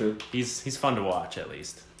for sure, he's fun to watch at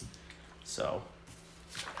least. So,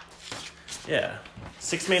 yeah,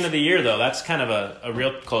 Sixth Man of the Year though. That's kind of a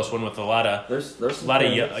real close one with a lot of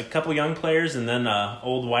a couple young players and then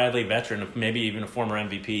old wily veteran, maybe even a former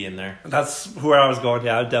MVP in there. That's where I was going.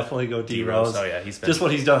 Yeah, I'd definitely go D Rose. Oh yeah, he's been, just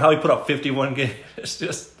what he's done. How he put up 51 games. It's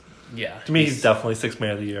just to me, he's definitely Sixth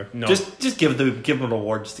Man of the Year. No. Just give him an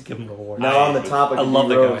award. Just to give him an award. Now on the topic of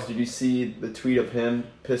D Rose, did you see the tweet of him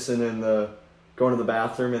pissing going to the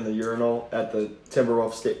bathroom in the urinal at the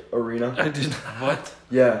Timberwolves State Arena? I did not. What?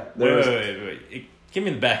 Yeah. Wait. Give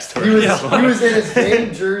me the backstory. He was in his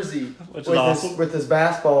game jersey with his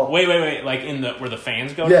basketball. Wait. Like where the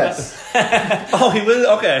fans go? Yes. He was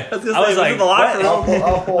okay. I was like, in the locker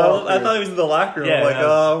room. I thought he was in the locker room. Yeah,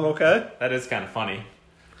 okay. That is kind of funny.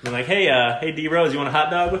 I'm like, hey, D Rose, you want a hot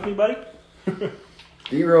dog with me, buddy?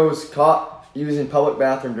 D Rose caught using public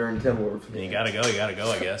bathroom during Timberwolves. You gotta go,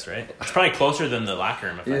 I guess, right? It's probably closer than the locker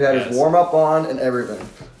room. He had his warm up on and everything.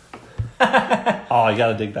 Oh, you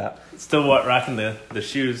gotta dig that. Still rocking the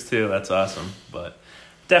shoes too. That's awesome. But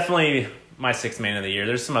definitely my Sixth Man of the Year.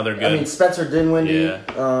 There's some other good. I mean, Spencer Dinwiddie.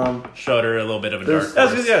 Yeah. Schroeder, a little bit of a dark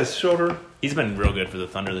horse. Yeah, Schroeder. He's been real good for the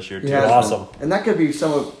Thunder this year too. Awesome. And that could be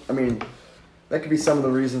some of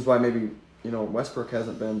the reasons why maybe Westbrook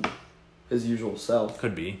hasn't been his usual self.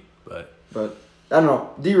 Could be, but I don't know.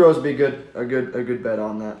 D Rose would be a good bet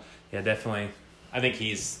on that. Yeah, definitely. I think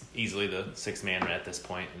he's easily the sixth man at this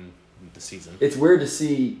point in the season. It's weird to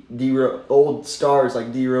see old stars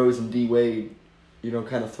like D Rose and D Wade,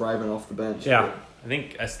 kind of thriving off the bench. Yeah, I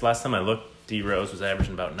think last time I looked, D Rose was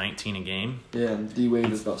averaging about 19 a game. Yeah, and D Wade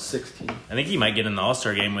was about 16. I think he might get in the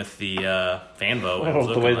All-Star game with the fan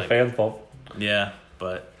vote. The way the fans vote. Yeah,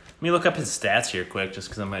 but let me look up his stats here quick, just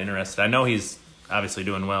because I'm interested. I know he's obviously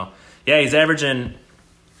doing well. Yeah, he's averaging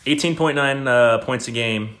 18.9 points a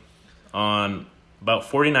game on about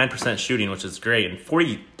 49% shooting, which is great, and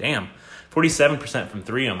 47% from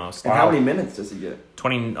three almost. And how many minutes does he get?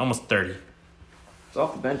 20, almost 30. It's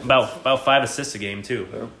off the bench. About 5 assists a game too.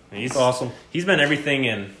 Yeah. He's awesome. He's been everything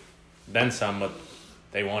and then some what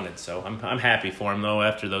they wanted. So I'm happy for him though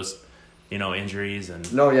after those injuries and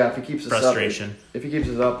if he keeps frustration. If he keeps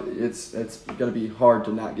this up, it's gonna be hard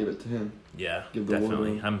to not give it to him. Yeah,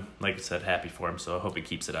 definitely. I'm like I said, happy for him. So I hope he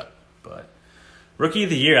keeps it up. But Rookie of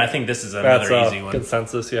the Year, I think this is another easy one.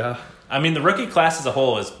 Consensus, yeah. I mean, the rookie class as a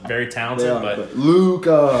whole is very talented, but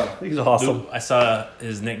Luka, he's awesome. I saw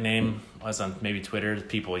his nickname was on maybe Twitter.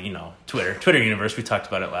 People, Twitter universe. We talked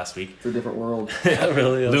about it last week. It's a different world. It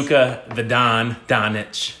really is. Luka the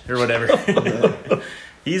Donich or whatever.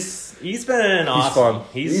 He's been awesome. He's fun.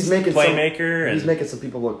 He's making playmaker. He's making some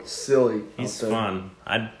people look silly. He's fun.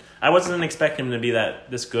 I wasn't expecting him to be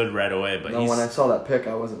this good right away, but when I saw that pick,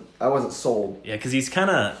 I wasn't sold. Yeah, because he's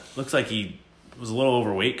kind of looks like he was a little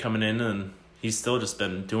overweight coming in, and he's still just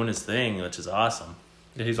been doing his thing, which is awesome.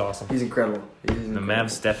 Yeah, he's awesome. He's incredible. The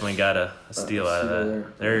Mavs definitely got a steal out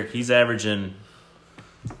of that. He's averaging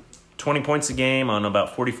 20 points a game on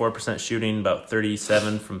about 44% shooting, about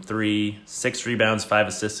 37 from three, 6 rebounds, 5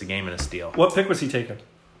 assists a game, and a steal. What pick was he taking?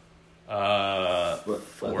 Fourth? I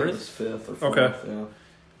think it was 5th or 4th. Okay. Yeah.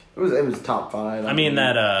 It was top 5. I mean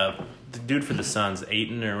that the dude for the Suns,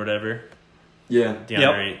 Ayton or whatever. Yeah.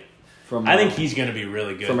 DeAndre. Yep. I think he's going to be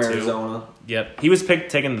really good from too. Arizona. Yep. He was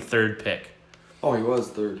taking the 3rd pick. Oh, he was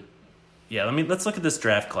 3rd. Yeah, let's look at this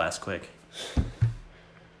draft class quick.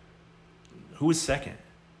 Who was 2nd?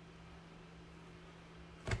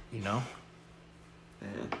 Man,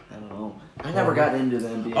 I don't know. I never got into the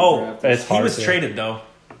NBA draft. He was traded though,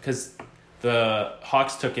 because the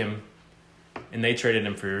Hawks took him, and they traded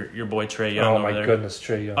him for your boy Trae Young. Oh my goodness,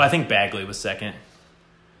 Trae Young. I think Bagley was 2nd.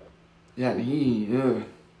 Yeah,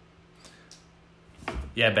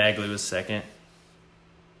 Yeah, Bagley was 2nd.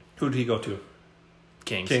 Who did he go to?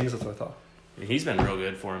 Kings, that's what I thought. He's been real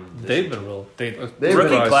good for him. They've been real. They've rookie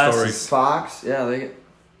been classes. Fox,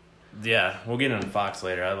 Yeah, we'll get into Fox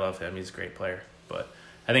later. I love him. He's a great player. But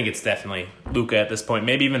I think it's definitely Luka at this point.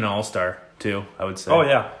 Maybe even an all-star, too, I would say. Oh,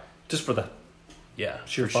 yeah. Just for the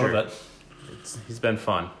sheer fun of it. He's been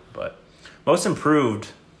fun. But most improved,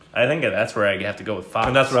 I think that's where I have to go with Fox.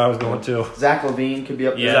 And that's where I was going to. Zach LaVine could be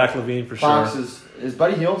up there. Yeah. Zach LaVine for Fox sure. is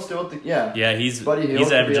Buddy Hield still at the Yeah, he's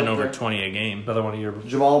averaging over 20 a game. Another one of your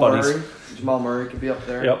Jamal buddies. Murray. Jamal Murray could be up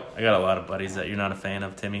there. Yep. I got a lot of buddies that you're not a fan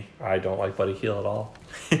of, Timmy. I don't like Buddy Hield at all.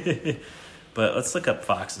 But let's look up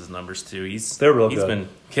Fox's numbers too. They're real He's good. been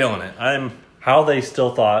killing it. How they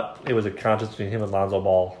still thought it was a contest between him and Lonzo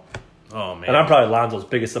Ball. Oh man. And I'm probably Lonzo's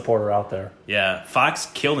biggest supporter out there. Yeah, Fox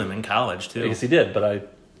killed him in college too. Yes, he did, but I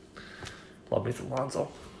love me some Lonzo.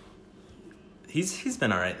 He's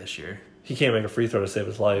been all right this year. He can't make a free throw to save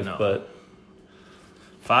his life, No. but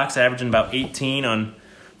Fox averaging about 18 on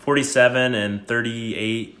 47 and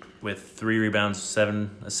 38 with 3 rebounds,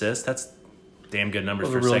 7 assists. That's damn good numbers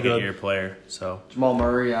Those for are a real second-year player. So Jamal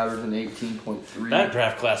Murray averaging 18.3. that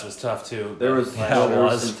draft class was tough too. There was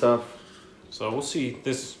some tough. So we'll see.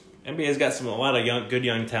 This NBA's got a lot of good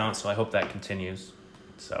young talent, so I hope that continues.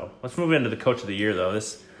 So let's move into the Coach of the Year, though.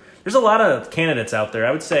 There's a lot of candidates out there.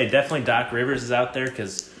 I would say definitely Doc Rivers is out there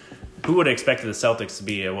because who would have expected the Celtics to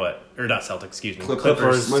be not Celtics, excuse me,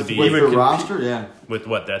 Clippers to be with the roster, yeah. With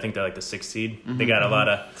what I think they're like the 6th seed. Mm-hmm. They got a lot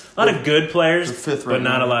of good players, fifth but right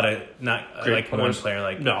not now. a lot of like players. one player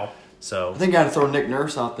like no. So I think I got to throw Nick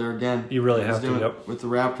Nurse out there again. You really He's have to, doing yep. it with the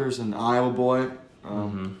Raptors and Iowa boy.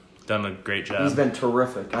 done a great job. He's been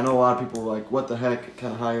terrific. I know a lot of people are like, what the heck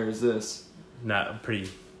kind of hire is this? Not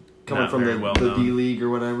Coming not from very the well D known. League or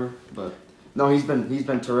whatever. But no, he's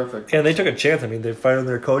been terrific. And they took a chance. I mean, they fired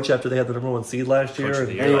their coach after they had the number 1 seed last year. Coach of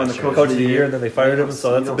the and year Anyone last the year. coach of the year, and then they fired him.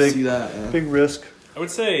 So that's a big risk. I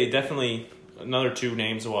would say definitely another 2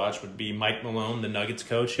 names to watch would be Mike Malone, the Nuggets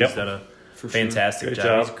coach. He's Yep. done a For fantastic Great job.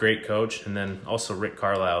 job. He's a great coach. And then also Rick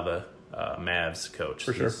Carlisle, the Mavs coach.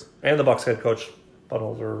 For sure. He's And the Bucks head coach,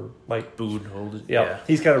 Budenholzer, Mike. Budenholzer. Yeah.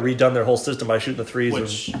 He's kind of redone their whole system by shooting the threes.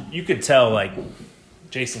 Which you could tell, like,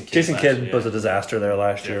 Jason Kidd was a disaster there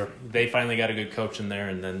last year. They finally got a good coach in there,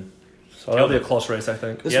 and then So that'll be a close race, I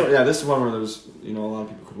think. This Yep. one, this is one where there's a lot of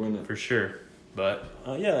people could win it. for sure. But,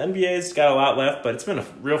 the NBA's got a lot left, but it's been a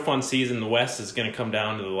real fun season. The West is going to come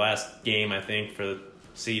down to the last game, I think, for the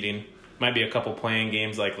seeding. Might be a couple playing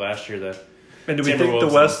games like last year. And do we think the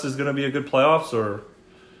West is going to be a good playoffs, or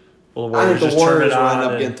will the I Warriors think the just turn Warriors it will on? end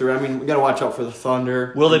up and- getting through. I mean, we got to watch out for the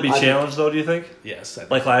Thunder. Will they be I think- challenged, though, do you think? Yes. I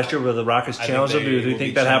think Like last year where the Rockets I think challenged them? they Do you will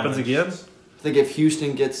think be that happens again? challenged. I think if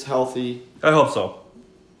Houston gets healthy, I hope so.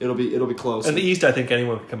 it'll be close. In the East, I think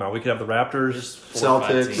anyone could come out. We could have the Raptors, There's 4 or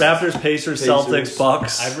 5 Celtics. teams. Raptors, Pacers, Celtics,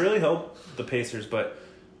 Bucks. I really hope the Pacers, but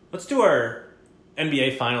let's do our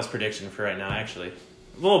NBA Finals prediction for right now, actually.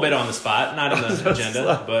 A little bit on the spot, not in the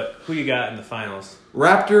agenda, but who you got in the finals?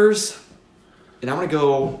 Raptors, and I'm gonna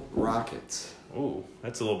go Rockets. Ooh,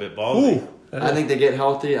 that's a little bit ballsy. Ooh. I think they get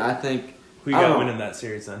healthy. I think Who you I don't got know. winning that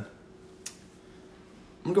series then?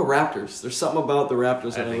 I'm gonna go Raptors. There's something about the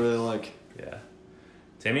Raptors that I think- really like. Yeah.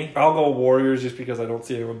 Timmy? I'll go Warriors just because I don't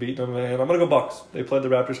see anyone beating them. And I'm going to go Bucks. They played the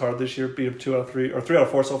Raptors hard this year. Beat them 2 out of 3, or 3 out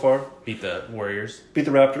of 4 so far. Beat the Warriors. Beat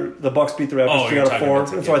the Raptors. The Bucks beat the Raptors Oh, 3 you're out of talking 4.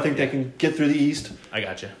 about And so I think yeah. they can get through the East. I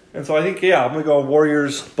got you. And so I think, I'm going to go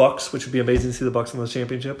Warriors, Bucks, which would be amazing to see the Bucks in the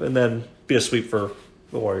championship. And then be a sweep for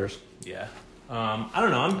the Warriors. Yeah. I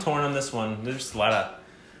don't know. I'm torn on this one. There's it's a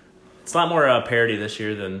lot more parity this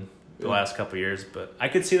year than the last couple years, but I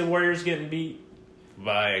could see the Warriors getting beat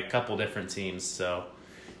by a couple different teams. So,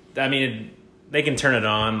 I mean, they can turn it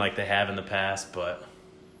on like they have in the past, but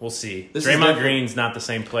we'll see. This is Draymond definitely- Green's not the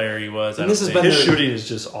same player he was. I And don't this has think. been His their- shooting is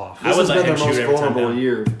just off. I This would has let been their him shoot most every time vulnerable down.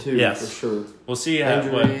 year too, Yes. for sure. We'll see what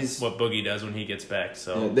Injuries. Boogie does when he gets back.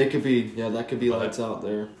 So, Yeah, they could be. Yeah, that could be But- lights out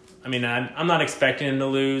there. I mean, I'm not expecting him to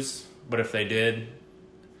lose, but if they did,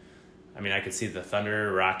 I mean, I could see the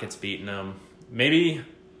Thunder, Rockets beating them. Maybe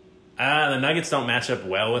the Nuggets don't match up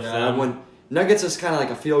well with them. When Nuggets is kind of like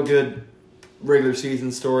a feel good regular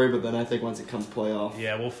season story, but then I think once it comes playoff,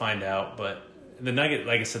 Yeah, we'll find out. But the Nuggets,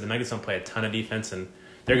 like I said, the Nuggets don't play a ton of defense, and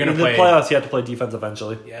they're going In to the play. playoffs, you have to play defense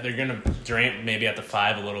eventually. Yeah, they're going to Durant maybe at the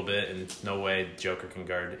 5 a little bit, and no way Joker can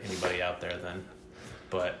guard anybody out there then.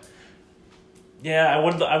 But yeah,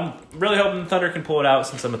 I'm really hoping the Thunder can pull it out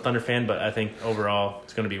since I'm a Thunder fan. But I think overall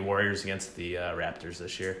it's going to be Warriors against the Raptors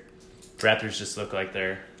this year. Raptors just look like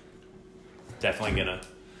they're definitely gonna.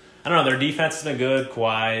 I don't know. Their defense has been good.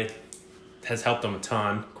 Kawhi has helped them a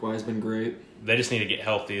ton. Kawhi's been great. They just need to get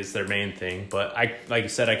healthy is their main thing. But like you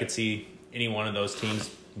said, I could see any one of those teams: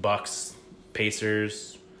 Bucks,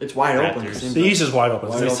 Pacers. It's wide open. Raptors. The East is wide open.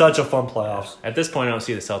 Wide It's open. such a fun playoffs. At this point, I don't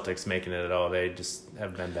see the Celtics making it at all. They just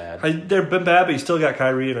have been bad. They've been bad, but you still got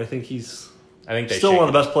Kyrie, and I think he's I think they still shake one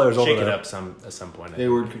of the best players over shake there. it up at some point. I think.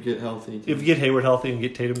 Hayward could get healthy. If you get Hayward healthy and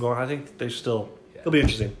get Tatum going, I think they still It'll be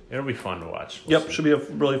interesting. It'll be fun to watch. Should be a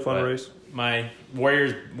really fun race. My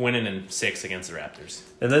Warriors winning in 6 against the Raptors.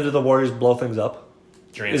 And then do the Warriors blow things up?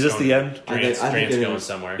 Durant's is this the end? Durant's going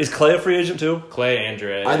somewhere. Is Clay a free agent too? Clay and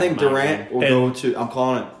Durant. I think Durant will go to. I'm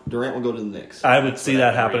calling it. Durant will go to the Knicks. I would see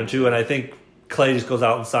that happening too, and I think Clay just goes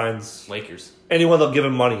out and signs Lakers. Anyone that'll give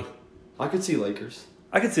him money. I could see Lakers.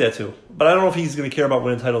 I could see that too, but I don't know if he's going to care about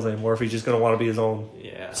winning titles anymore. If he's just going to want to be his own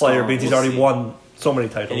player, because he's already won so many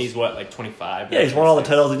titles. And he's like 25. Yeah, he's won all the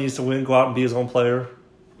titles he needs to win. Go out and be his own player.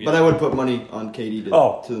 But I would put money on KD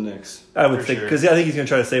to the Knicks. I would think because I think he's going to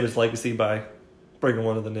try to save his legacy by bringing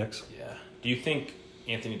one to the Knicks. Yeah. Do you think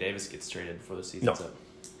Anthony Davis gets traded before the season's up?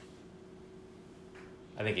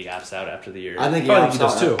 I think he opts out after the year. I think he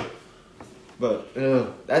does too. But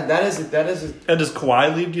that is. And does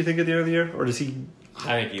Kawhi leave? Do you think at the end of the year, or does he?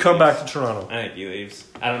 I think he come leaves. back to Toronto. I think he leaves.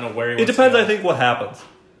 I don't know where he wants It depends, to go. I think, what happens.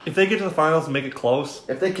 If they get to the finals and make it close.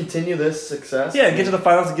 If they continue this success. Yeah, get to the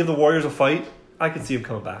finals and give the Warriors a fight, I could see him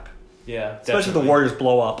coming back. Yeah, especially if the Warriors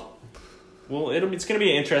blow up. Well, it's going to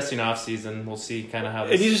be an interesting offseason. We'll see kind of how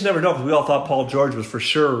this... And you just never know, because we all thought Paul George was for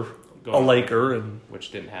sure a Laker.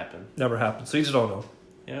 Which didn't happen. Never happened, so you just don't know.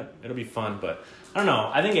 Yeah, it'll be fun, but... I don't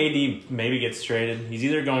know. I think AD maybe gets traded. He's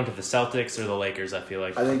either going to the Celtics or the Lakers, I feel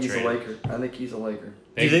like. I think he's a Laker.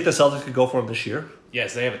 Do you think the Celtics could go for him this year?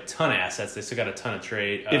 Yes, they have a ton of assets. They still got a ton of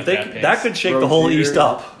trade. If that could shake the whole East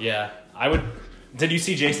up. Yeah, I would. Did you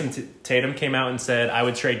see Jason Tatum came out and said, "I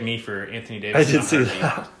would trade me for Anthony Davis"? I did see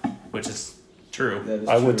that, which is true.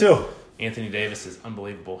 I would too. Anthony Davis is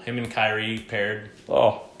unbelievable. Him and Kyrie paired.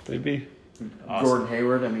 Oh, they'd be awesome. Gordon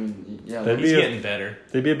Hayward. I mean, yeah, he's getting better.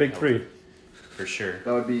 They'd be a big three. For sure.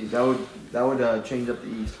 That would change up the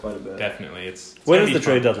East quite a bit. Definitely. When is the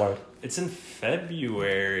trade deadline? It's in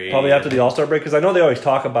February. Probably after the All-Star break, because I know they always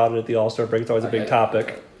talk about it at the All-Star break. It's always a big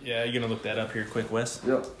topic. Yeah, you going to look that up here quick, Wes?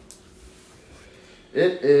 Yep.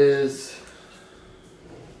 It is...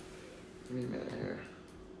 Give me a minute here.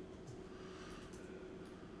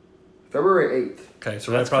 February 8th. Okay,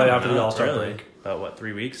 so that's probably after the All-Star break. About,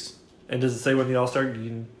 3 weeks? And does it say when the All-Star...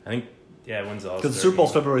 I think... Yeah, when's the All-Star? Because the Super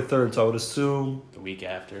Bowl's February 3rd, so I would assume... The week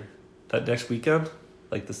after. That next weekend?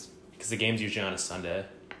 Like this... Because the game's usually on a Sunday.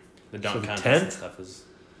 The dunk contest 10th? and stuff is...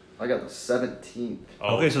 I got the 17th.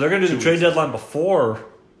 Oh, okay, so they're going to do the trade deadline before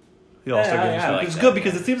the All-Star game. Yeah, which is good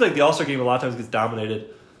because it seems like the All-Star game a lot of times gets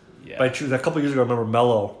dominated by truth. A couple of years ago, I remember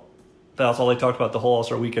Melo. That's all they talked about the whole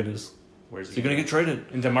All-Star weekend is... Where's he going to get traded?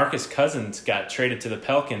 And DeMarcus Cousins got traded to the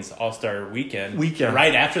Pelicans All-Star weekend.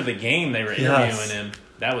 Right after the game, they were interviewing him.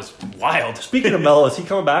 That was wild. Speaking of Melo, is he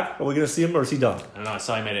coming back? Are we going to see him, or is he done? I don't know. I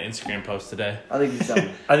saw he made an Instagram post today. I think he's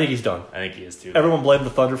done. I think he's done. I think he is too. Everyone blamed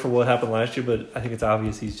the Thunder for what happened last year, but I think it's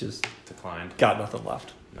obvious he's just declined. Got nothing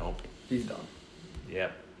left. Nope. He's done.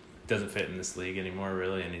 Yep. Doesn't fit in this league anymore,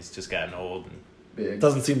 really, and he's just gotten old and big.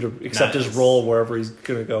 Doesn't seem to accept his role wherever he's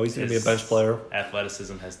going to go. He's going to be a bench player.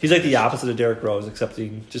 Athleticism has. He's like the opposite of Derrick Rose, except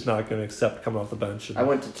he's just not going to accept coming off the bench. I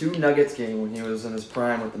went to 2 Nuggets games when he was in his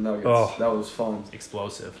prime with the Nuggets. Oh, that was fun.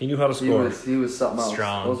 Explosive. He knew how to score. He was something else.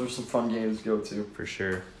 Strong. Those were some fun games to go to for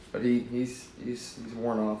sure. But he's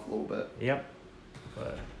worn off a little bit. Yep.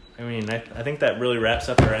 But I mean, I think that really wraps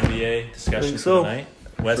up our NBA discussion for tonight.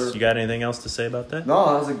 Wes, you got anything else to say about that?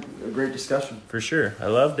 No, that was a great discussion. For sure. I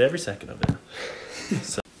loved every second of it.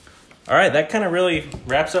 So, all right, that kind of really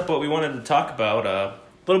wraps up what we wanted to talk about. A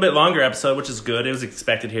little bit longer episode, which is good. It was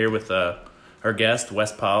expected here with our guest,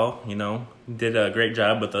 Wes Powell. You know, he did a great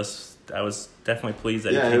job with us. I was definitely pleased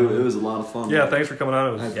that he came. It was a lot of fun. Yeah, thanks for coming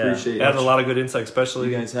on. I appreciate it. Added a lot of good insight,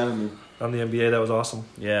 especially you guys having me on the NBA. That was awesome.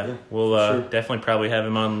 Yeah, we'll definitely probably have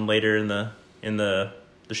him on later in the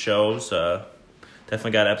shows.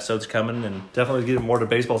 Definitely got episodes coming, and definitely getting more to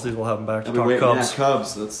baseball season. We'll have him back to talk Cubs. Yeah,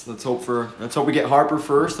 Cubs. Let's hope we get Harper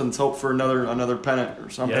first, and let's hope for another pennant or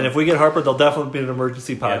something. Yeah. And if we get Harper, there'll definitely be an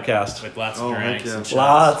emergency podcast with lots of drinks, and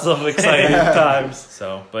shots. Lots of exciting times.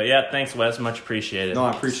 So, but yeah, thanks, Wes. Much appreciated. No,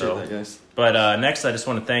 I appreciate that, guys. But next, I just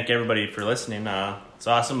want to thank everybody for listening. It's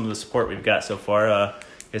awesome the support we've got so far. Like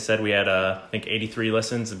I said, we had I think 83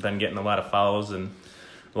 listens. Have been getting a lot of follows and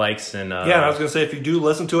likes and and I was gonna say, if you do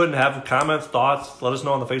listen to it and have comments, thoughts, let us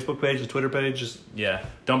know on the Facebook page, the Twitter page. Just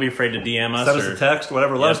don't be afraid to DM us. Send us a text,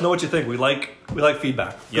 whatever. Let us know what you think. We like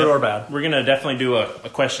feedback, good or bad. We're gonna definitely do a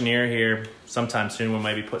questionnaire here sometime soon. We'll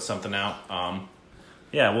maybe put something out.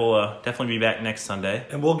 We'll definitely be back next Sunday,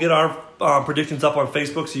 and we'll get our predictions up on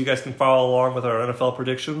Facebook so you guys can follow along with our NFL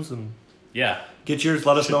predictions and get yours.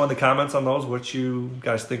 Let us know in the comments on those what you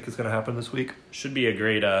guys think is going to happen this week. Should be a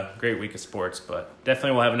great week of sports, but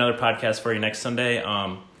definitely we'll have another podcast for you next Sunday.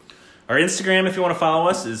 Our Instagram, if you want to follow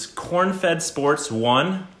us, is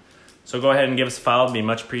CornFedSports1. So go ahead and give us a follow. It'd be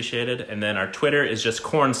much appreciated. And then our Twitter is just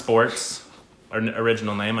Corn Sports, our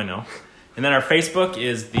original name, I know. And then our Facebook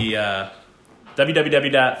is the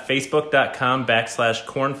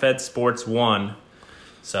www.facebook.com/cornfedsports1.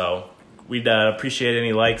 So we'd appreciate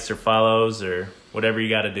any likes or follows or whatever you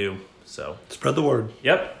got to do. So spread the word.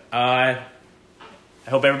 Yep. I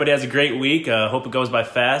hope everybody has a great week. Hope it goes by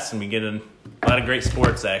fast and we get a lot of great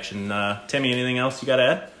sports action. Timmy, anything else you got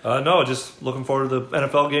to add? No, just looking forward to the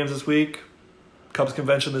NFL games this week. Cubs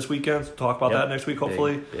convention this weekend. Talk about that next week,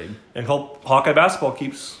 hopefully. Big. And hope Hawkeye basketball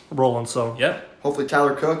keeps rolling. So hopefully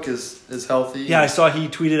Tyler Cook is healthy. Yeah, I saw he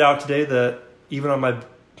tweeted out today that even on my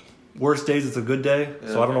worst days, it's a good day.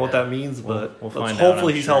 So I don't know what that means, but we'll find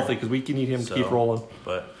hopefully out, he's healthy because we need him to keep rolling.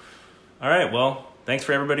 But all right, well, thanks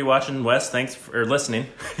for everybody watching. Wes, thanks for listening.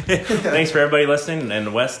 Thanks for everybody listening,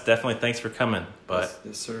 and Wes, definitely thanks for coming. But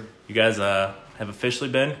yes, sir. You guys have officially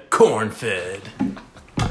been corn-fed.